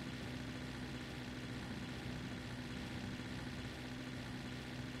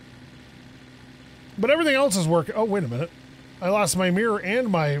 But everything else is working. Oh, wait a minute. I lost my mirror and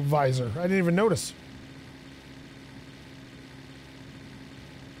my visor. I didn't even notice.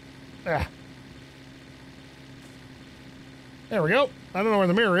 Ah. There we go. I don't know where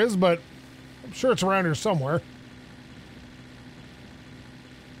the mirror is, but I'm sure it's around here somewhere.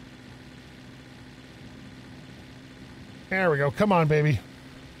 There we go. Come on, baby.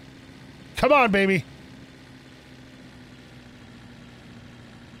 Come on, baby.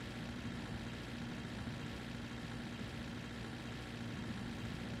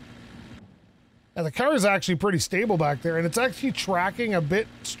 And the car is actually pretty stable back there, and it's actually tracking a bit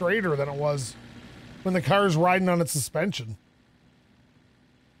straighter than it was when the car is riding on its suspension.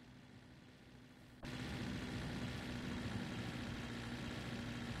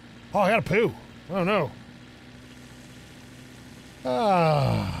 Oh, I got a poo. Oh, no.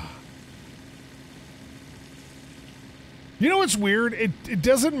 You know what's weird? It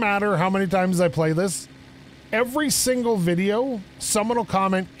doesn't matter how many times I play this. Every single video, someone will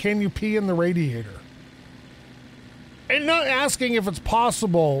comment, "Can you pee in the radiator?" And not asking if it's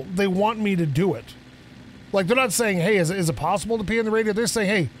possible, they want me to do it. Like, they're not saying, "Hey, is it possible to pee in the radiator?" They're saying,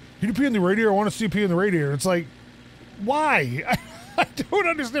 "Hey, can you pee in the radiator? I want to see you pee in the radiator." It's like, why? I don't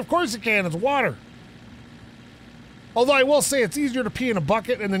understand. Of course you can. It's water. Although I will say it's easier to pee in a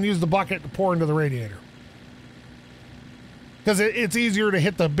bucket and then use the bucket to pour into the radiator. Because it's easier to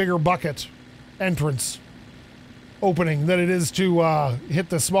hit the bigger bucket entrance opening than it is to hit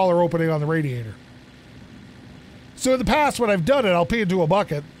the smaller opening on the radiator. So in the past, when I've done it, I'll pee into a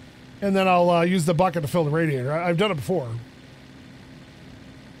bucket, and then I'll use the bucket to fill the radiator. I've done it before.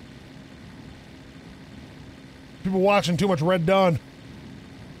 People watching too much Red Dawn.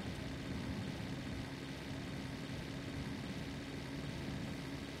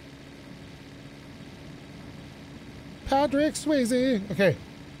 Patrick Swayze. Okay.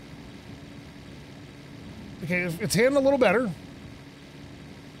 Okay, it's hitting a little better.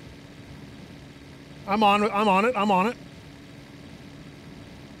 I'm on it.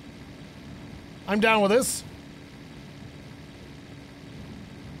 I'm down with this.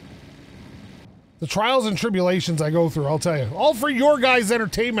 The trials and tribulations I go through, I'll tell you. All for your guys'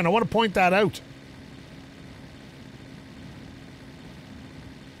 entertainment. I want to point that out.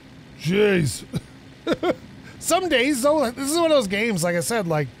 Jeez. Some days, though, this is one of those games, like I said,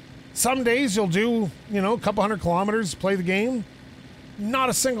 like, some days you'll do, you know, a couple 100 kilometers, play the game, not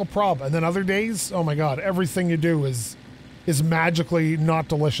a single problem. And then other days, oh my God, everything you do is magically not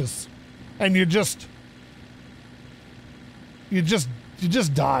delicious. And you just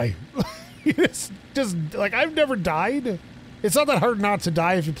die. You just, like, I've never died. It's not that hard not to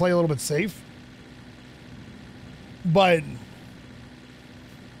die if you play a little bit safe. But,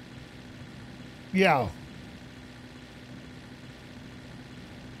 yeah.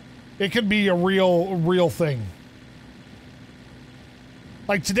 It could be a real thing.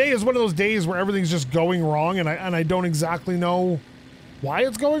 Like, today is one of those days where everything's just going wrong, and I don't exactly know why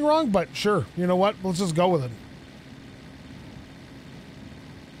it's going wrong, but sure, you know what? Let's just go with it.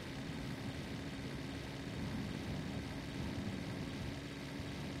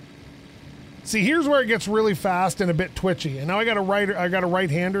 See, here's where it gets really fast and a bit twitchy. And now I got a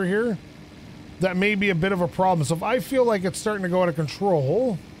right-hander here. That may be a bit of a problem. So if I feel like it's starting to go out of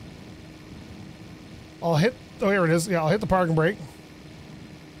control, I'll hit, oh, here it is. Yeah, I'll hit the parking brake.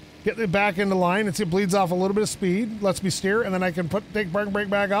 Get it back into line and see it bleeds off a little bit of speed. Lets me steer, and then I can take parking brake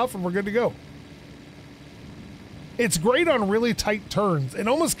back off, and we're good to go. It's great on really tight turns. It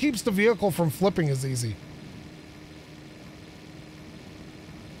almost keeps the vehicle from flipping as easy.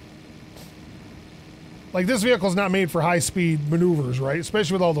 Like, this vehicle's not made for high-speed maneuvers, right?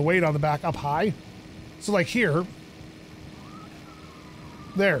 Especially with all the weight on the back up high. So, like, here.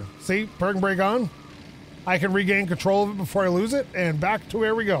 There. See? Parking brake on. I can regain control of it before I lose it, and back to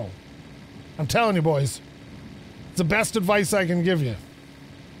where we go. I'm telling you, boys. It's the best advice I can give you.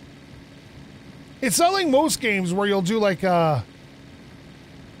 It's not like most games where you'll do like a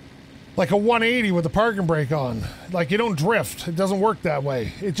 180 with the parking brake on. Like, you don't drift. It doesn't work that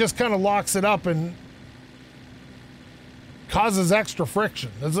way. It just kind of locks it up, and causes extra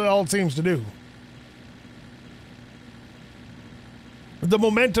friction. That's all it seems to do. The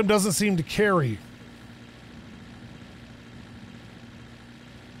momentum doesn't seem to carry.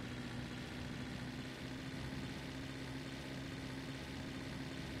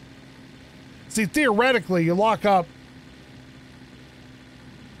 See, theoretically, you lock up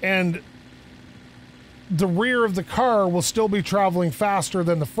and the rear of the car will still be traveling faster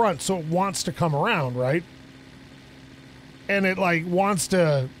than the front, so it wants to come around, right? And it like wants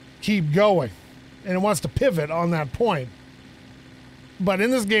to keep going and it wants to pivot on that point. But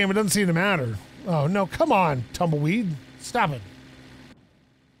in this game, it doesn't seem to matter. Oh no, come on, Tumbleweed. Stop it.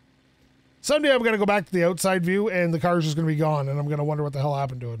 Someday I'm going to go back to the outside view and the car's just going to be gone and I'm going to wonder what the hell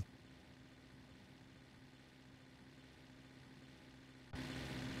happened to it.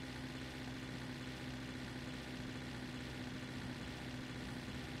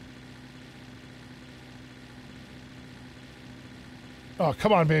 Oh,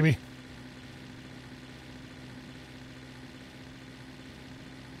 come on, baby.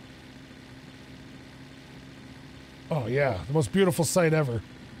 Oh, yeah. The most beautiful sight ever.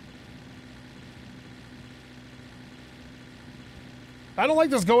 I don't like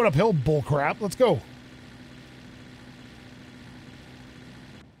this going uphill bullcrap. Let's go.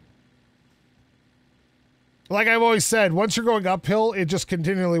 Like I've always said, once you're going uphill, it just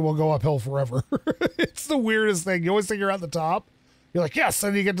continually will go uphill forever. It's the weirdest thing. You always think you're at the top. You're like, yes,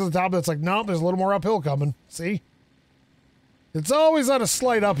 and you get to the top, and it's like, no, there's a little more uphill coming. See? It's always on a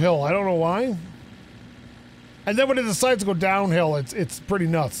slight uphill. I don't know why. And then when it decides to go downhill, it's pretty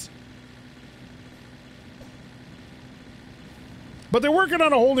nuts. But they're working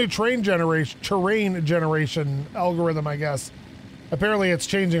on a whole new terrain generation algorithm, I guess. Apparently it's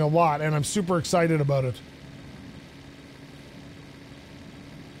changing a lot, and I'm super excited about it.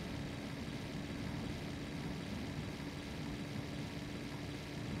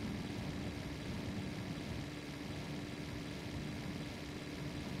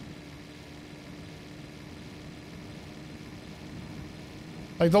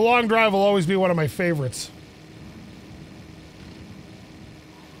 Like, the long drive will always be one of my favorites.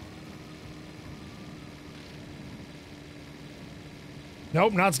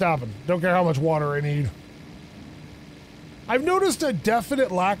 Nope, not stopping. Don't care how much water I need. I've noticed a definite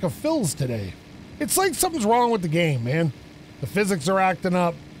lack of fills today. It's like something's wrong with the game, man. The physics are acting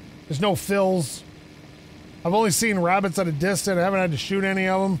up. There's no fills. I've only seen rabbits at a distance. I haven't had to shoot any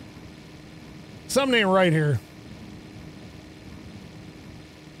of them. Something ain't right here.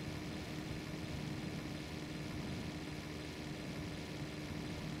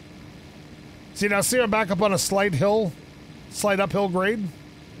 See, now see I'm back up on a slight hill, slight uphill grade. You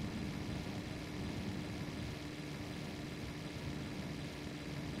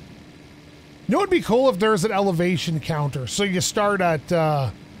know what would be cool if there's an elevation counter? So you start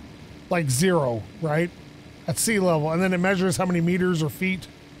at like 0, right? At sea level, and then it measures how many meters or feet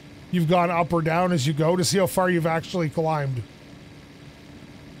you've gone up or down as you go to see how far you've actually climbed.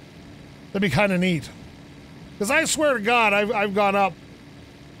 That'd be kind of neat. Because I swear to God, I've gone up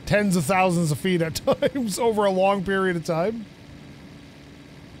tens of thousands of feet at times over a long period of time.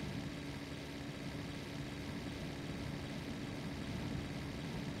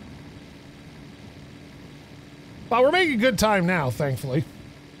 Well, we're making good time now, thankfully.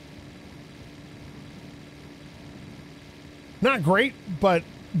 Not great, but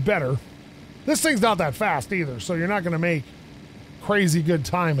better. This thing's not that fast either, so you're not going to make crazy good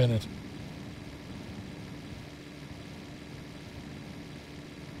time in it.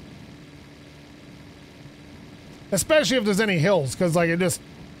 Especially if there's any hills, because like it just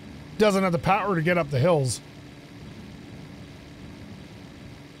doesn't have the power to get up the hills.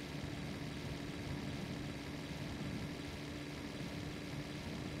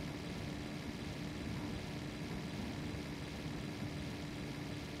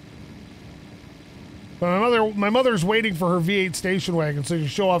 But my mother's waiting for her V8 station wagon so she can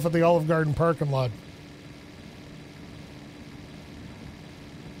show off at the Olive Garden parking lot.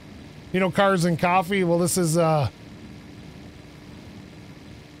 You know, cars and coffee? Well, this is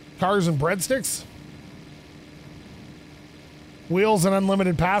cars and breadsticks? Wheels and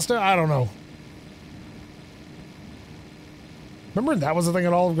unlimited pasta? I don't know. Remember that was the thing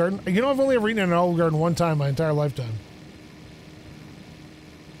at Olive Garden? You know, I've only ever eaten at an Olive Garden one time my entire lifetime.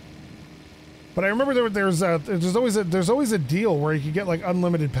 But I remember there's always a deal where you could get like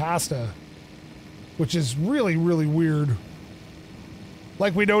unlimited pasta, which is really, really weird.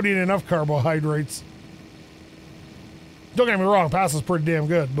 Like we don't eat enough carbohydrates. Don't get me wrong, pasta's pretty damn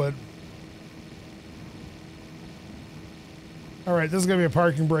good, but... Alright, this is going to be a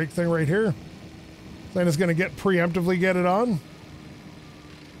parking brake thing right here. Then it's going to preemptively get it on.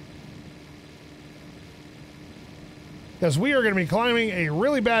 Because we are going to be climbing a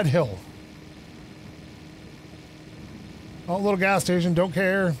really bad hill. Oh, little gas station, don't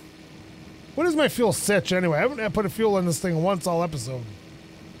care. What is my fuel sitch anyway? I haven't put a fuel in this thing once all episode.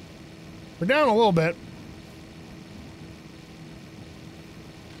 We're down a little bit.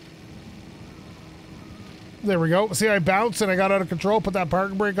 There we go. See, I bounced and I got out of control. Put that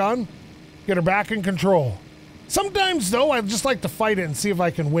parking brake on. Get her back in control. Sometimes, though, I just like to fight it and see if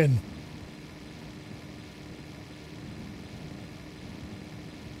I can win.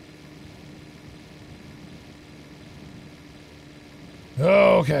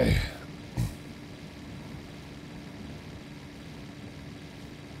 Okay.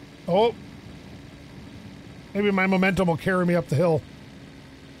 Oh. Maybe my momentum will carry me up the hill.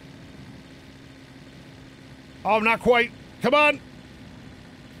 Oh, not quite. Come on.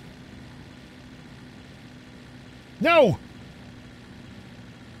 No.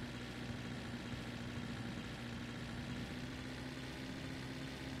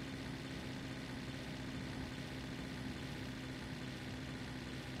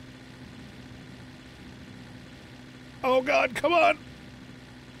 Oh, God, come on.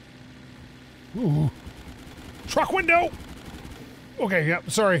 Ooh. Truck window. Okay, yeah,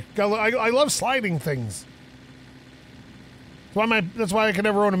 sorry. I love sliding things. That's why I could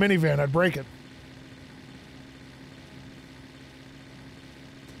never own a minivan. I'd break it.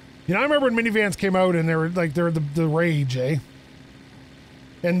 You know, I remember when minivans came out and they're the rage, eh?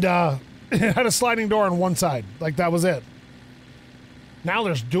 And it had a sliding door on one side. Like, that was it. Now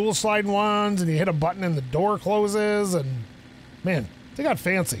there's dual sliding ones, and you hit a button and the door closes, and man, they got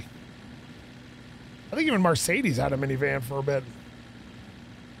fancy. I think even Mercedes had a minivan for a bit.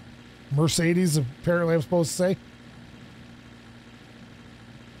 Mercedes, apparently I'm supposed to say.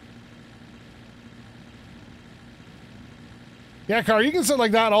 Yeah, car, you can sit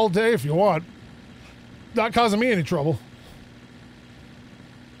like that all day if you want. Not causing me any trouble.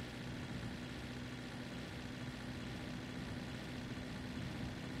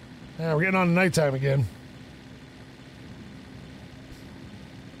 Yeah, we're getting on to nighttime again.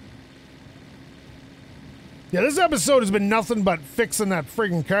 Yeah, this episode has been nothing but fixing that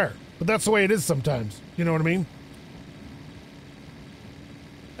friggin' car. But that's the way it is sometimes. You know what I mean?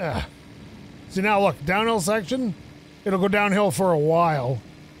 See, now look, downhill section, it'll go downhill for a while.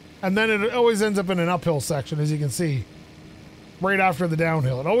 And then it always ends up in an uphill section, as you can see. Right after the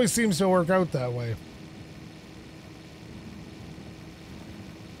downhill. It always seems to work out that way.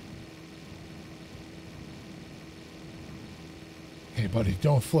 Hey, buddy,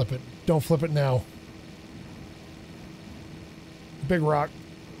 don't flip it. Don't flip it now. Big rock.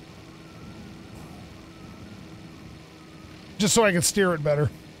 Just so I can steer it better.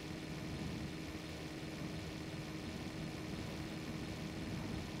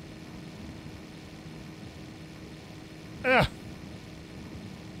 Ah.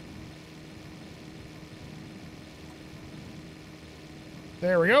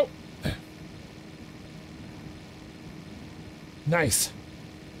 There we go. Nice.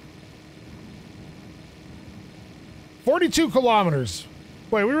 42 kilometers.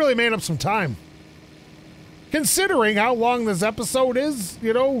 Boy, we really made up some time. Considering how long this episode is,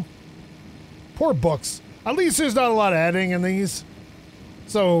 you know, poor books. At least there's not a lot of editing in these.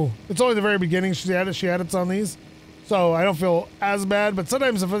 So, it's only the very beginning she edits on these. So, I don't feel as bad. But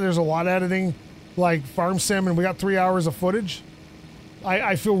sometimes if there's a lot of editing, like Farm Sim, and we got 3 hours of footage,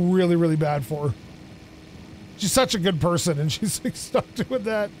 I feel really, really bad for her. She's such a good person, and she's like, stuck doing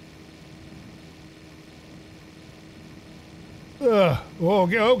that.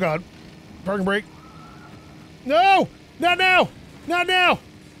 Oh, God. Parking brake. No! Not now! Not now!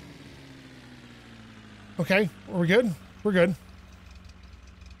 Okay, are we good? We're good.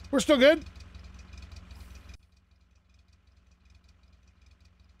 We're still good.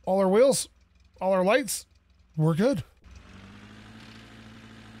 All our wheels, all our lights, we're good.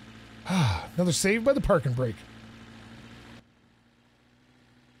 Another save by the parking brake.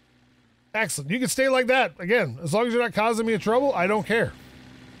 Excellent. You can stay like that. Again, as long as you're not causing me a trouble, I don't care.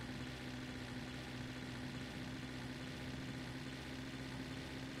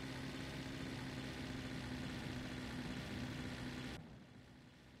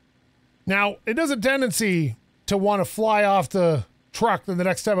 Now, it has a tendency to want to fly off the truck the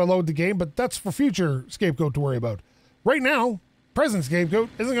next time I load the game, but that's for future SkapeGote to worry about. Right now, present SkapeGote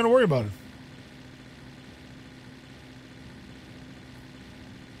isn't going to worry about it.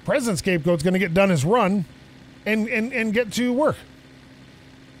 Present SkapeGote's going to get done his run and get to work.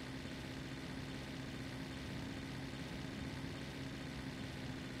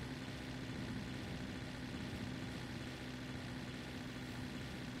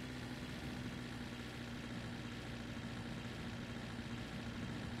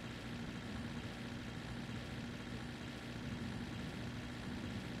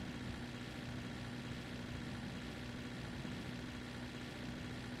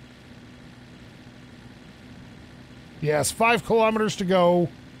 Yes, 5 kilometers to go.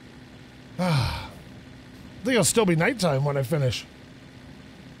 I think it'll still be nighttime when I finish.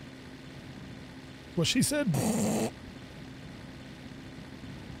 What she said.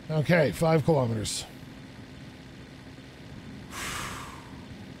 Okay, 5 kilometers.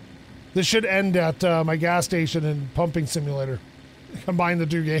 This should end at my gas station and pumping simulator. Combine the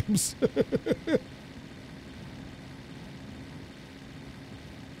 2 games.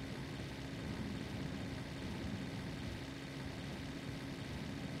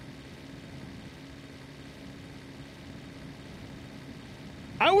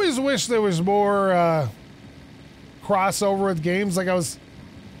 I always wish there was more crossover with games. Like I was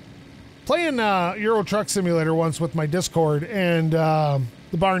playing Euro Truck Simulator once with my Discord, and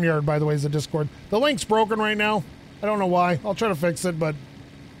the Barnyard, by the way, is the Discord. The link's broken right now. I don't know why. I'll try to fix it, but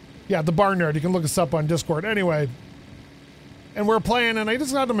yeah, the Barnyard. You can look us up on Discord. Anyway, and we're playing, and I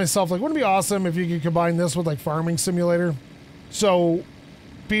just thought to myself, like, wouldn't it be awesome if you could combine this with like Farming Simulator? So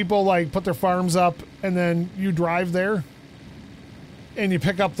people like put their farms up, and then you drive there, and you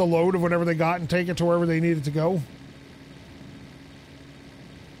pick up the load of whatever they got and take it to wherever they need it to go.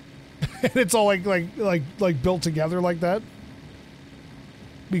 And it's all like built together like that.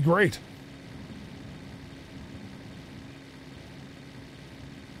 Be great.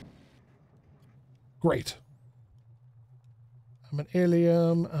 Great. I'm an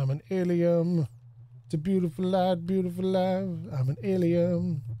alien. I'm an alien. It's a beautiful light, beautiful life. I'm an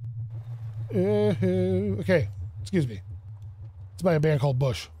alien. Okay, excuse me. It's by a band called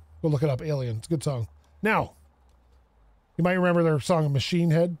Bush. Go look it up. Alien. It's a good song. Now, you might remember their song Machine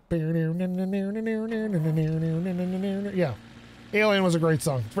Head. Yeah. Alien was a great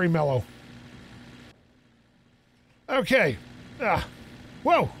song. It's very mellow. Okay.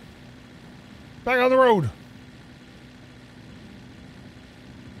 Whoa. Back on the road.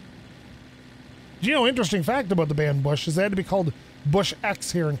 Do you know, interesting fact about the band Bush is they had to be called Bush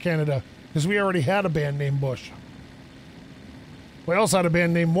X here in Canada because we already had a band named Bush. We also had a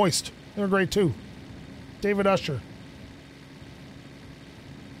band named Moist. They were great too. David Usher.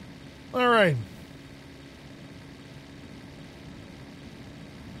 All right.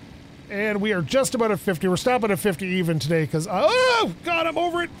 And we are just about at 50. We're stopping at 50 even today because, oh, God, I'm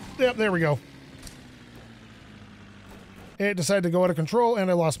over it. Yep, there we go. It decided to go out of control and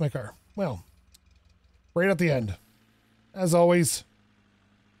I lost my car. Well, right at the end. As always,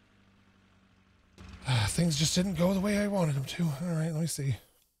 things just didn't go the way I wanted them to. All right, let me see.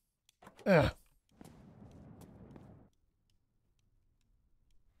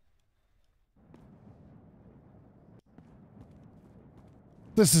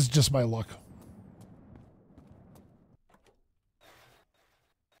 This is just my luck.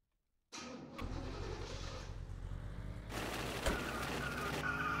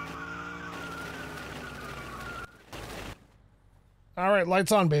 All right,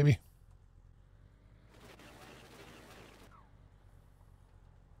 lights on, baby.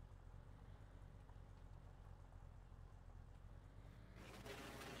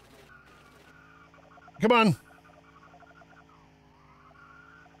 Come on.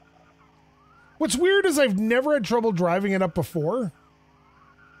 What's weird is I've never had trouble driving it up before.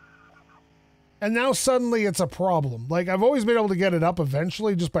 And now suddenly it's a problem. Like, I've always been able to get it up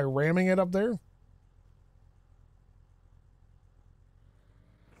eventually just by ramming it up there.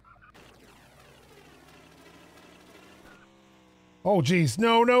 Oh, geez.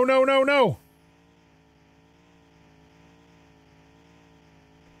 No, no, no, no, no.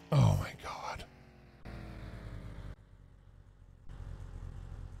 Oh, my God.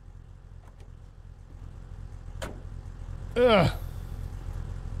 Ugh.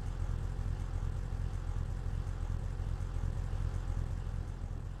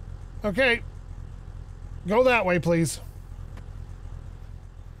 Okay. Go that way, please.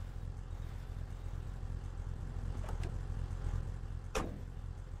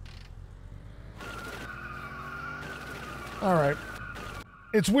 All right.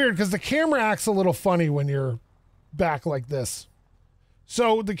 It's weird because the camera acts a little funny when you're back like this.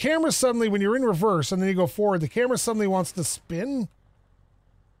 So the camera suddenly, when you're in reverse and then you go forward, the camera suddenly wants to spin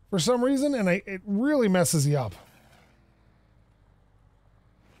for some reason, and it really messes you up.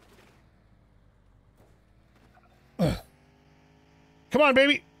 Ugh. Come on,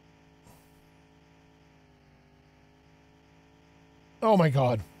 baby. Oh my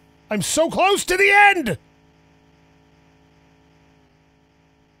God. I'm so close to the end.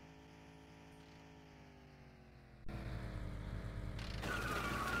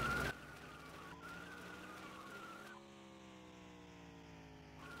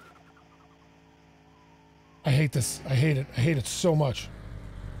 I hate this. I hate it. I hate it so much.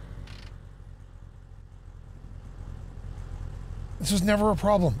 This was never a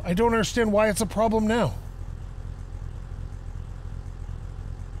problem. I don't understand why it's a problem now.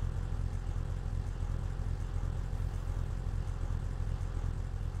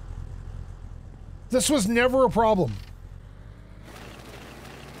 This was never a problem.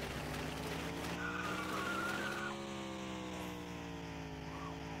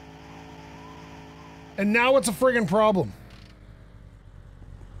 And now it's a friggin' problem.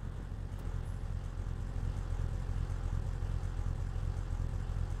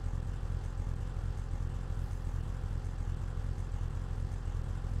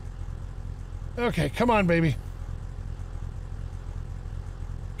 Okay, come on, baby.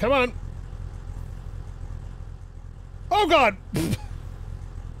 Come on. Oh, God!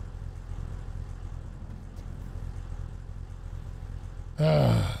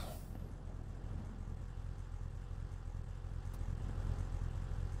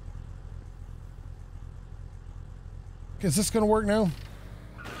 Is this going to work now?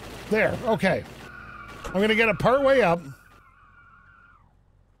 There, okay. I'm going to get it part way up.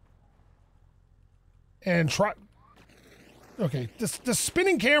 And try... Okay, this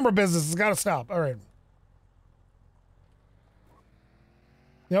spinning camera business has got to stop. All right.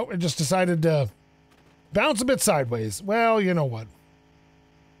 Nope, it just decided to bounce a bit sideways. Well, you know what.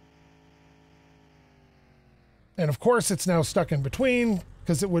 And of course, it's now stuck in between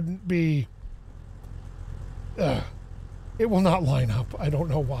because it wouldn't be... it will not line up. I don't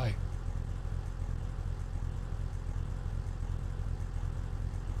know why.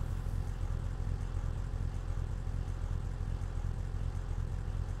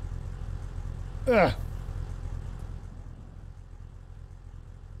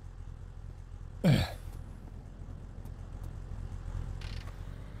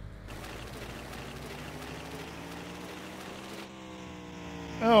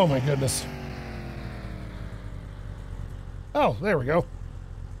 Oh my goodness. Oh, there we go.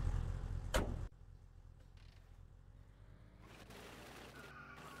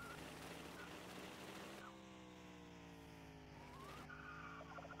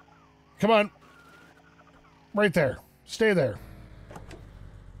 Come on. Right there. Stay there.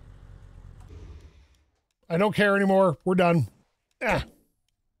 I don't care anymore. We're done. Ah.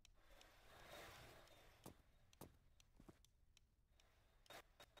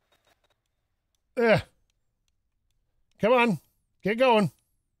 Come on. Get going.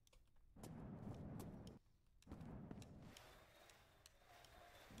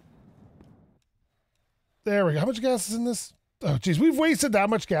 There we go. How much gas is in this? Oh, geez. We've wasted that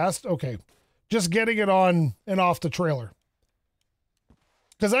much gas. Okay. Just getting it on and off the trailer.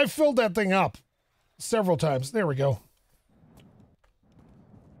 Because I've filled that thing up several times. There we go.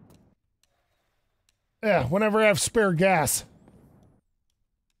 Yeah, whenever I have spare gas.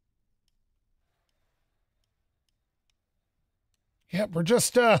 Yep, we're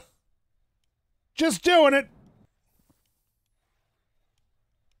just doing it.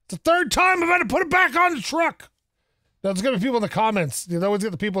 It's the third time I've had to put it back on the truck. Now, there's going to be people in the comments. You always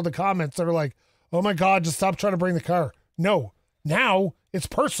get the people in the comments that are like, oh my God, just stop trying to bring the car. No, now it's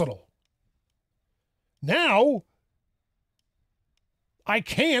personal. Now, I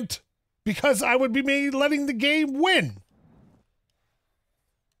can't because I would be letting the game win.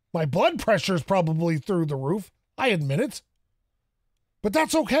 My blood pressure is probably through the roof. I admit it. But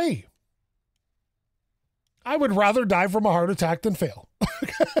that's okay. I would rather die from a heart attack than fail.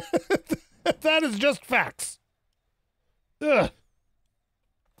 That is just facts. Ugh.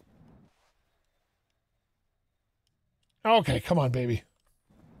 Okay, come on, baby.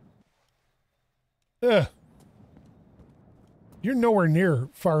 Ugh. You're nowhere near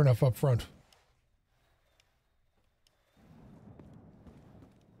far enough up front.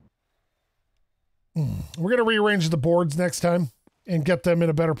 We're going to rearrange the boards next time and get them in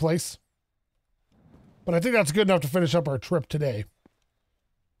a better place. But I think that's good enough to finish up our trip today.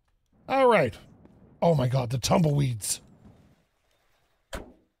 All right. Oh my God, the tumbleweeds.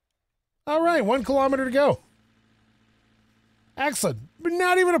 All right, 1 kilometer to go. Excellent. But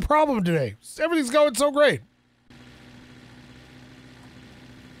not even a problem today. Everything's going so great.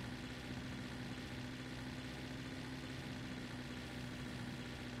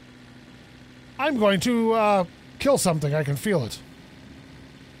 I'm going to kill something. I can feel it.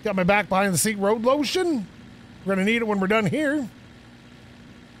 Got my back behind the seat road lotion. We're going to need it when we're done here.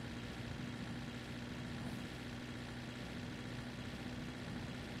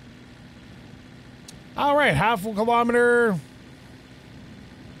 All right, half a kilometer.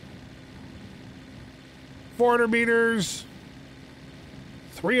 400 meters.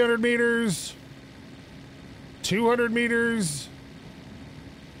 300 meters. 200 meters.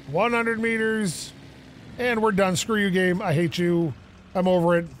 100 meters. And we're done. Screw you, game. I hate you. I'm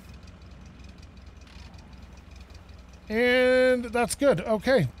over it. And that's good.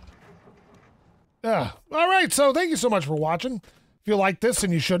 Okay. All right, so thank you so much for watching. If you like this,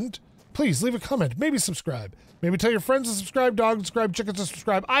 and you shouldn't, please leave a comment. Maybe subscribe. Maybe tell your friends to subscribe, dogs to subscribe, chickens to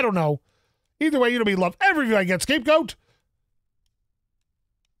subscribe. I don't know. Either way, you know me, love every view I get. SkapeGote.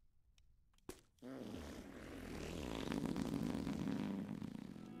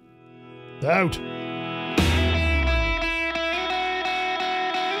 Out.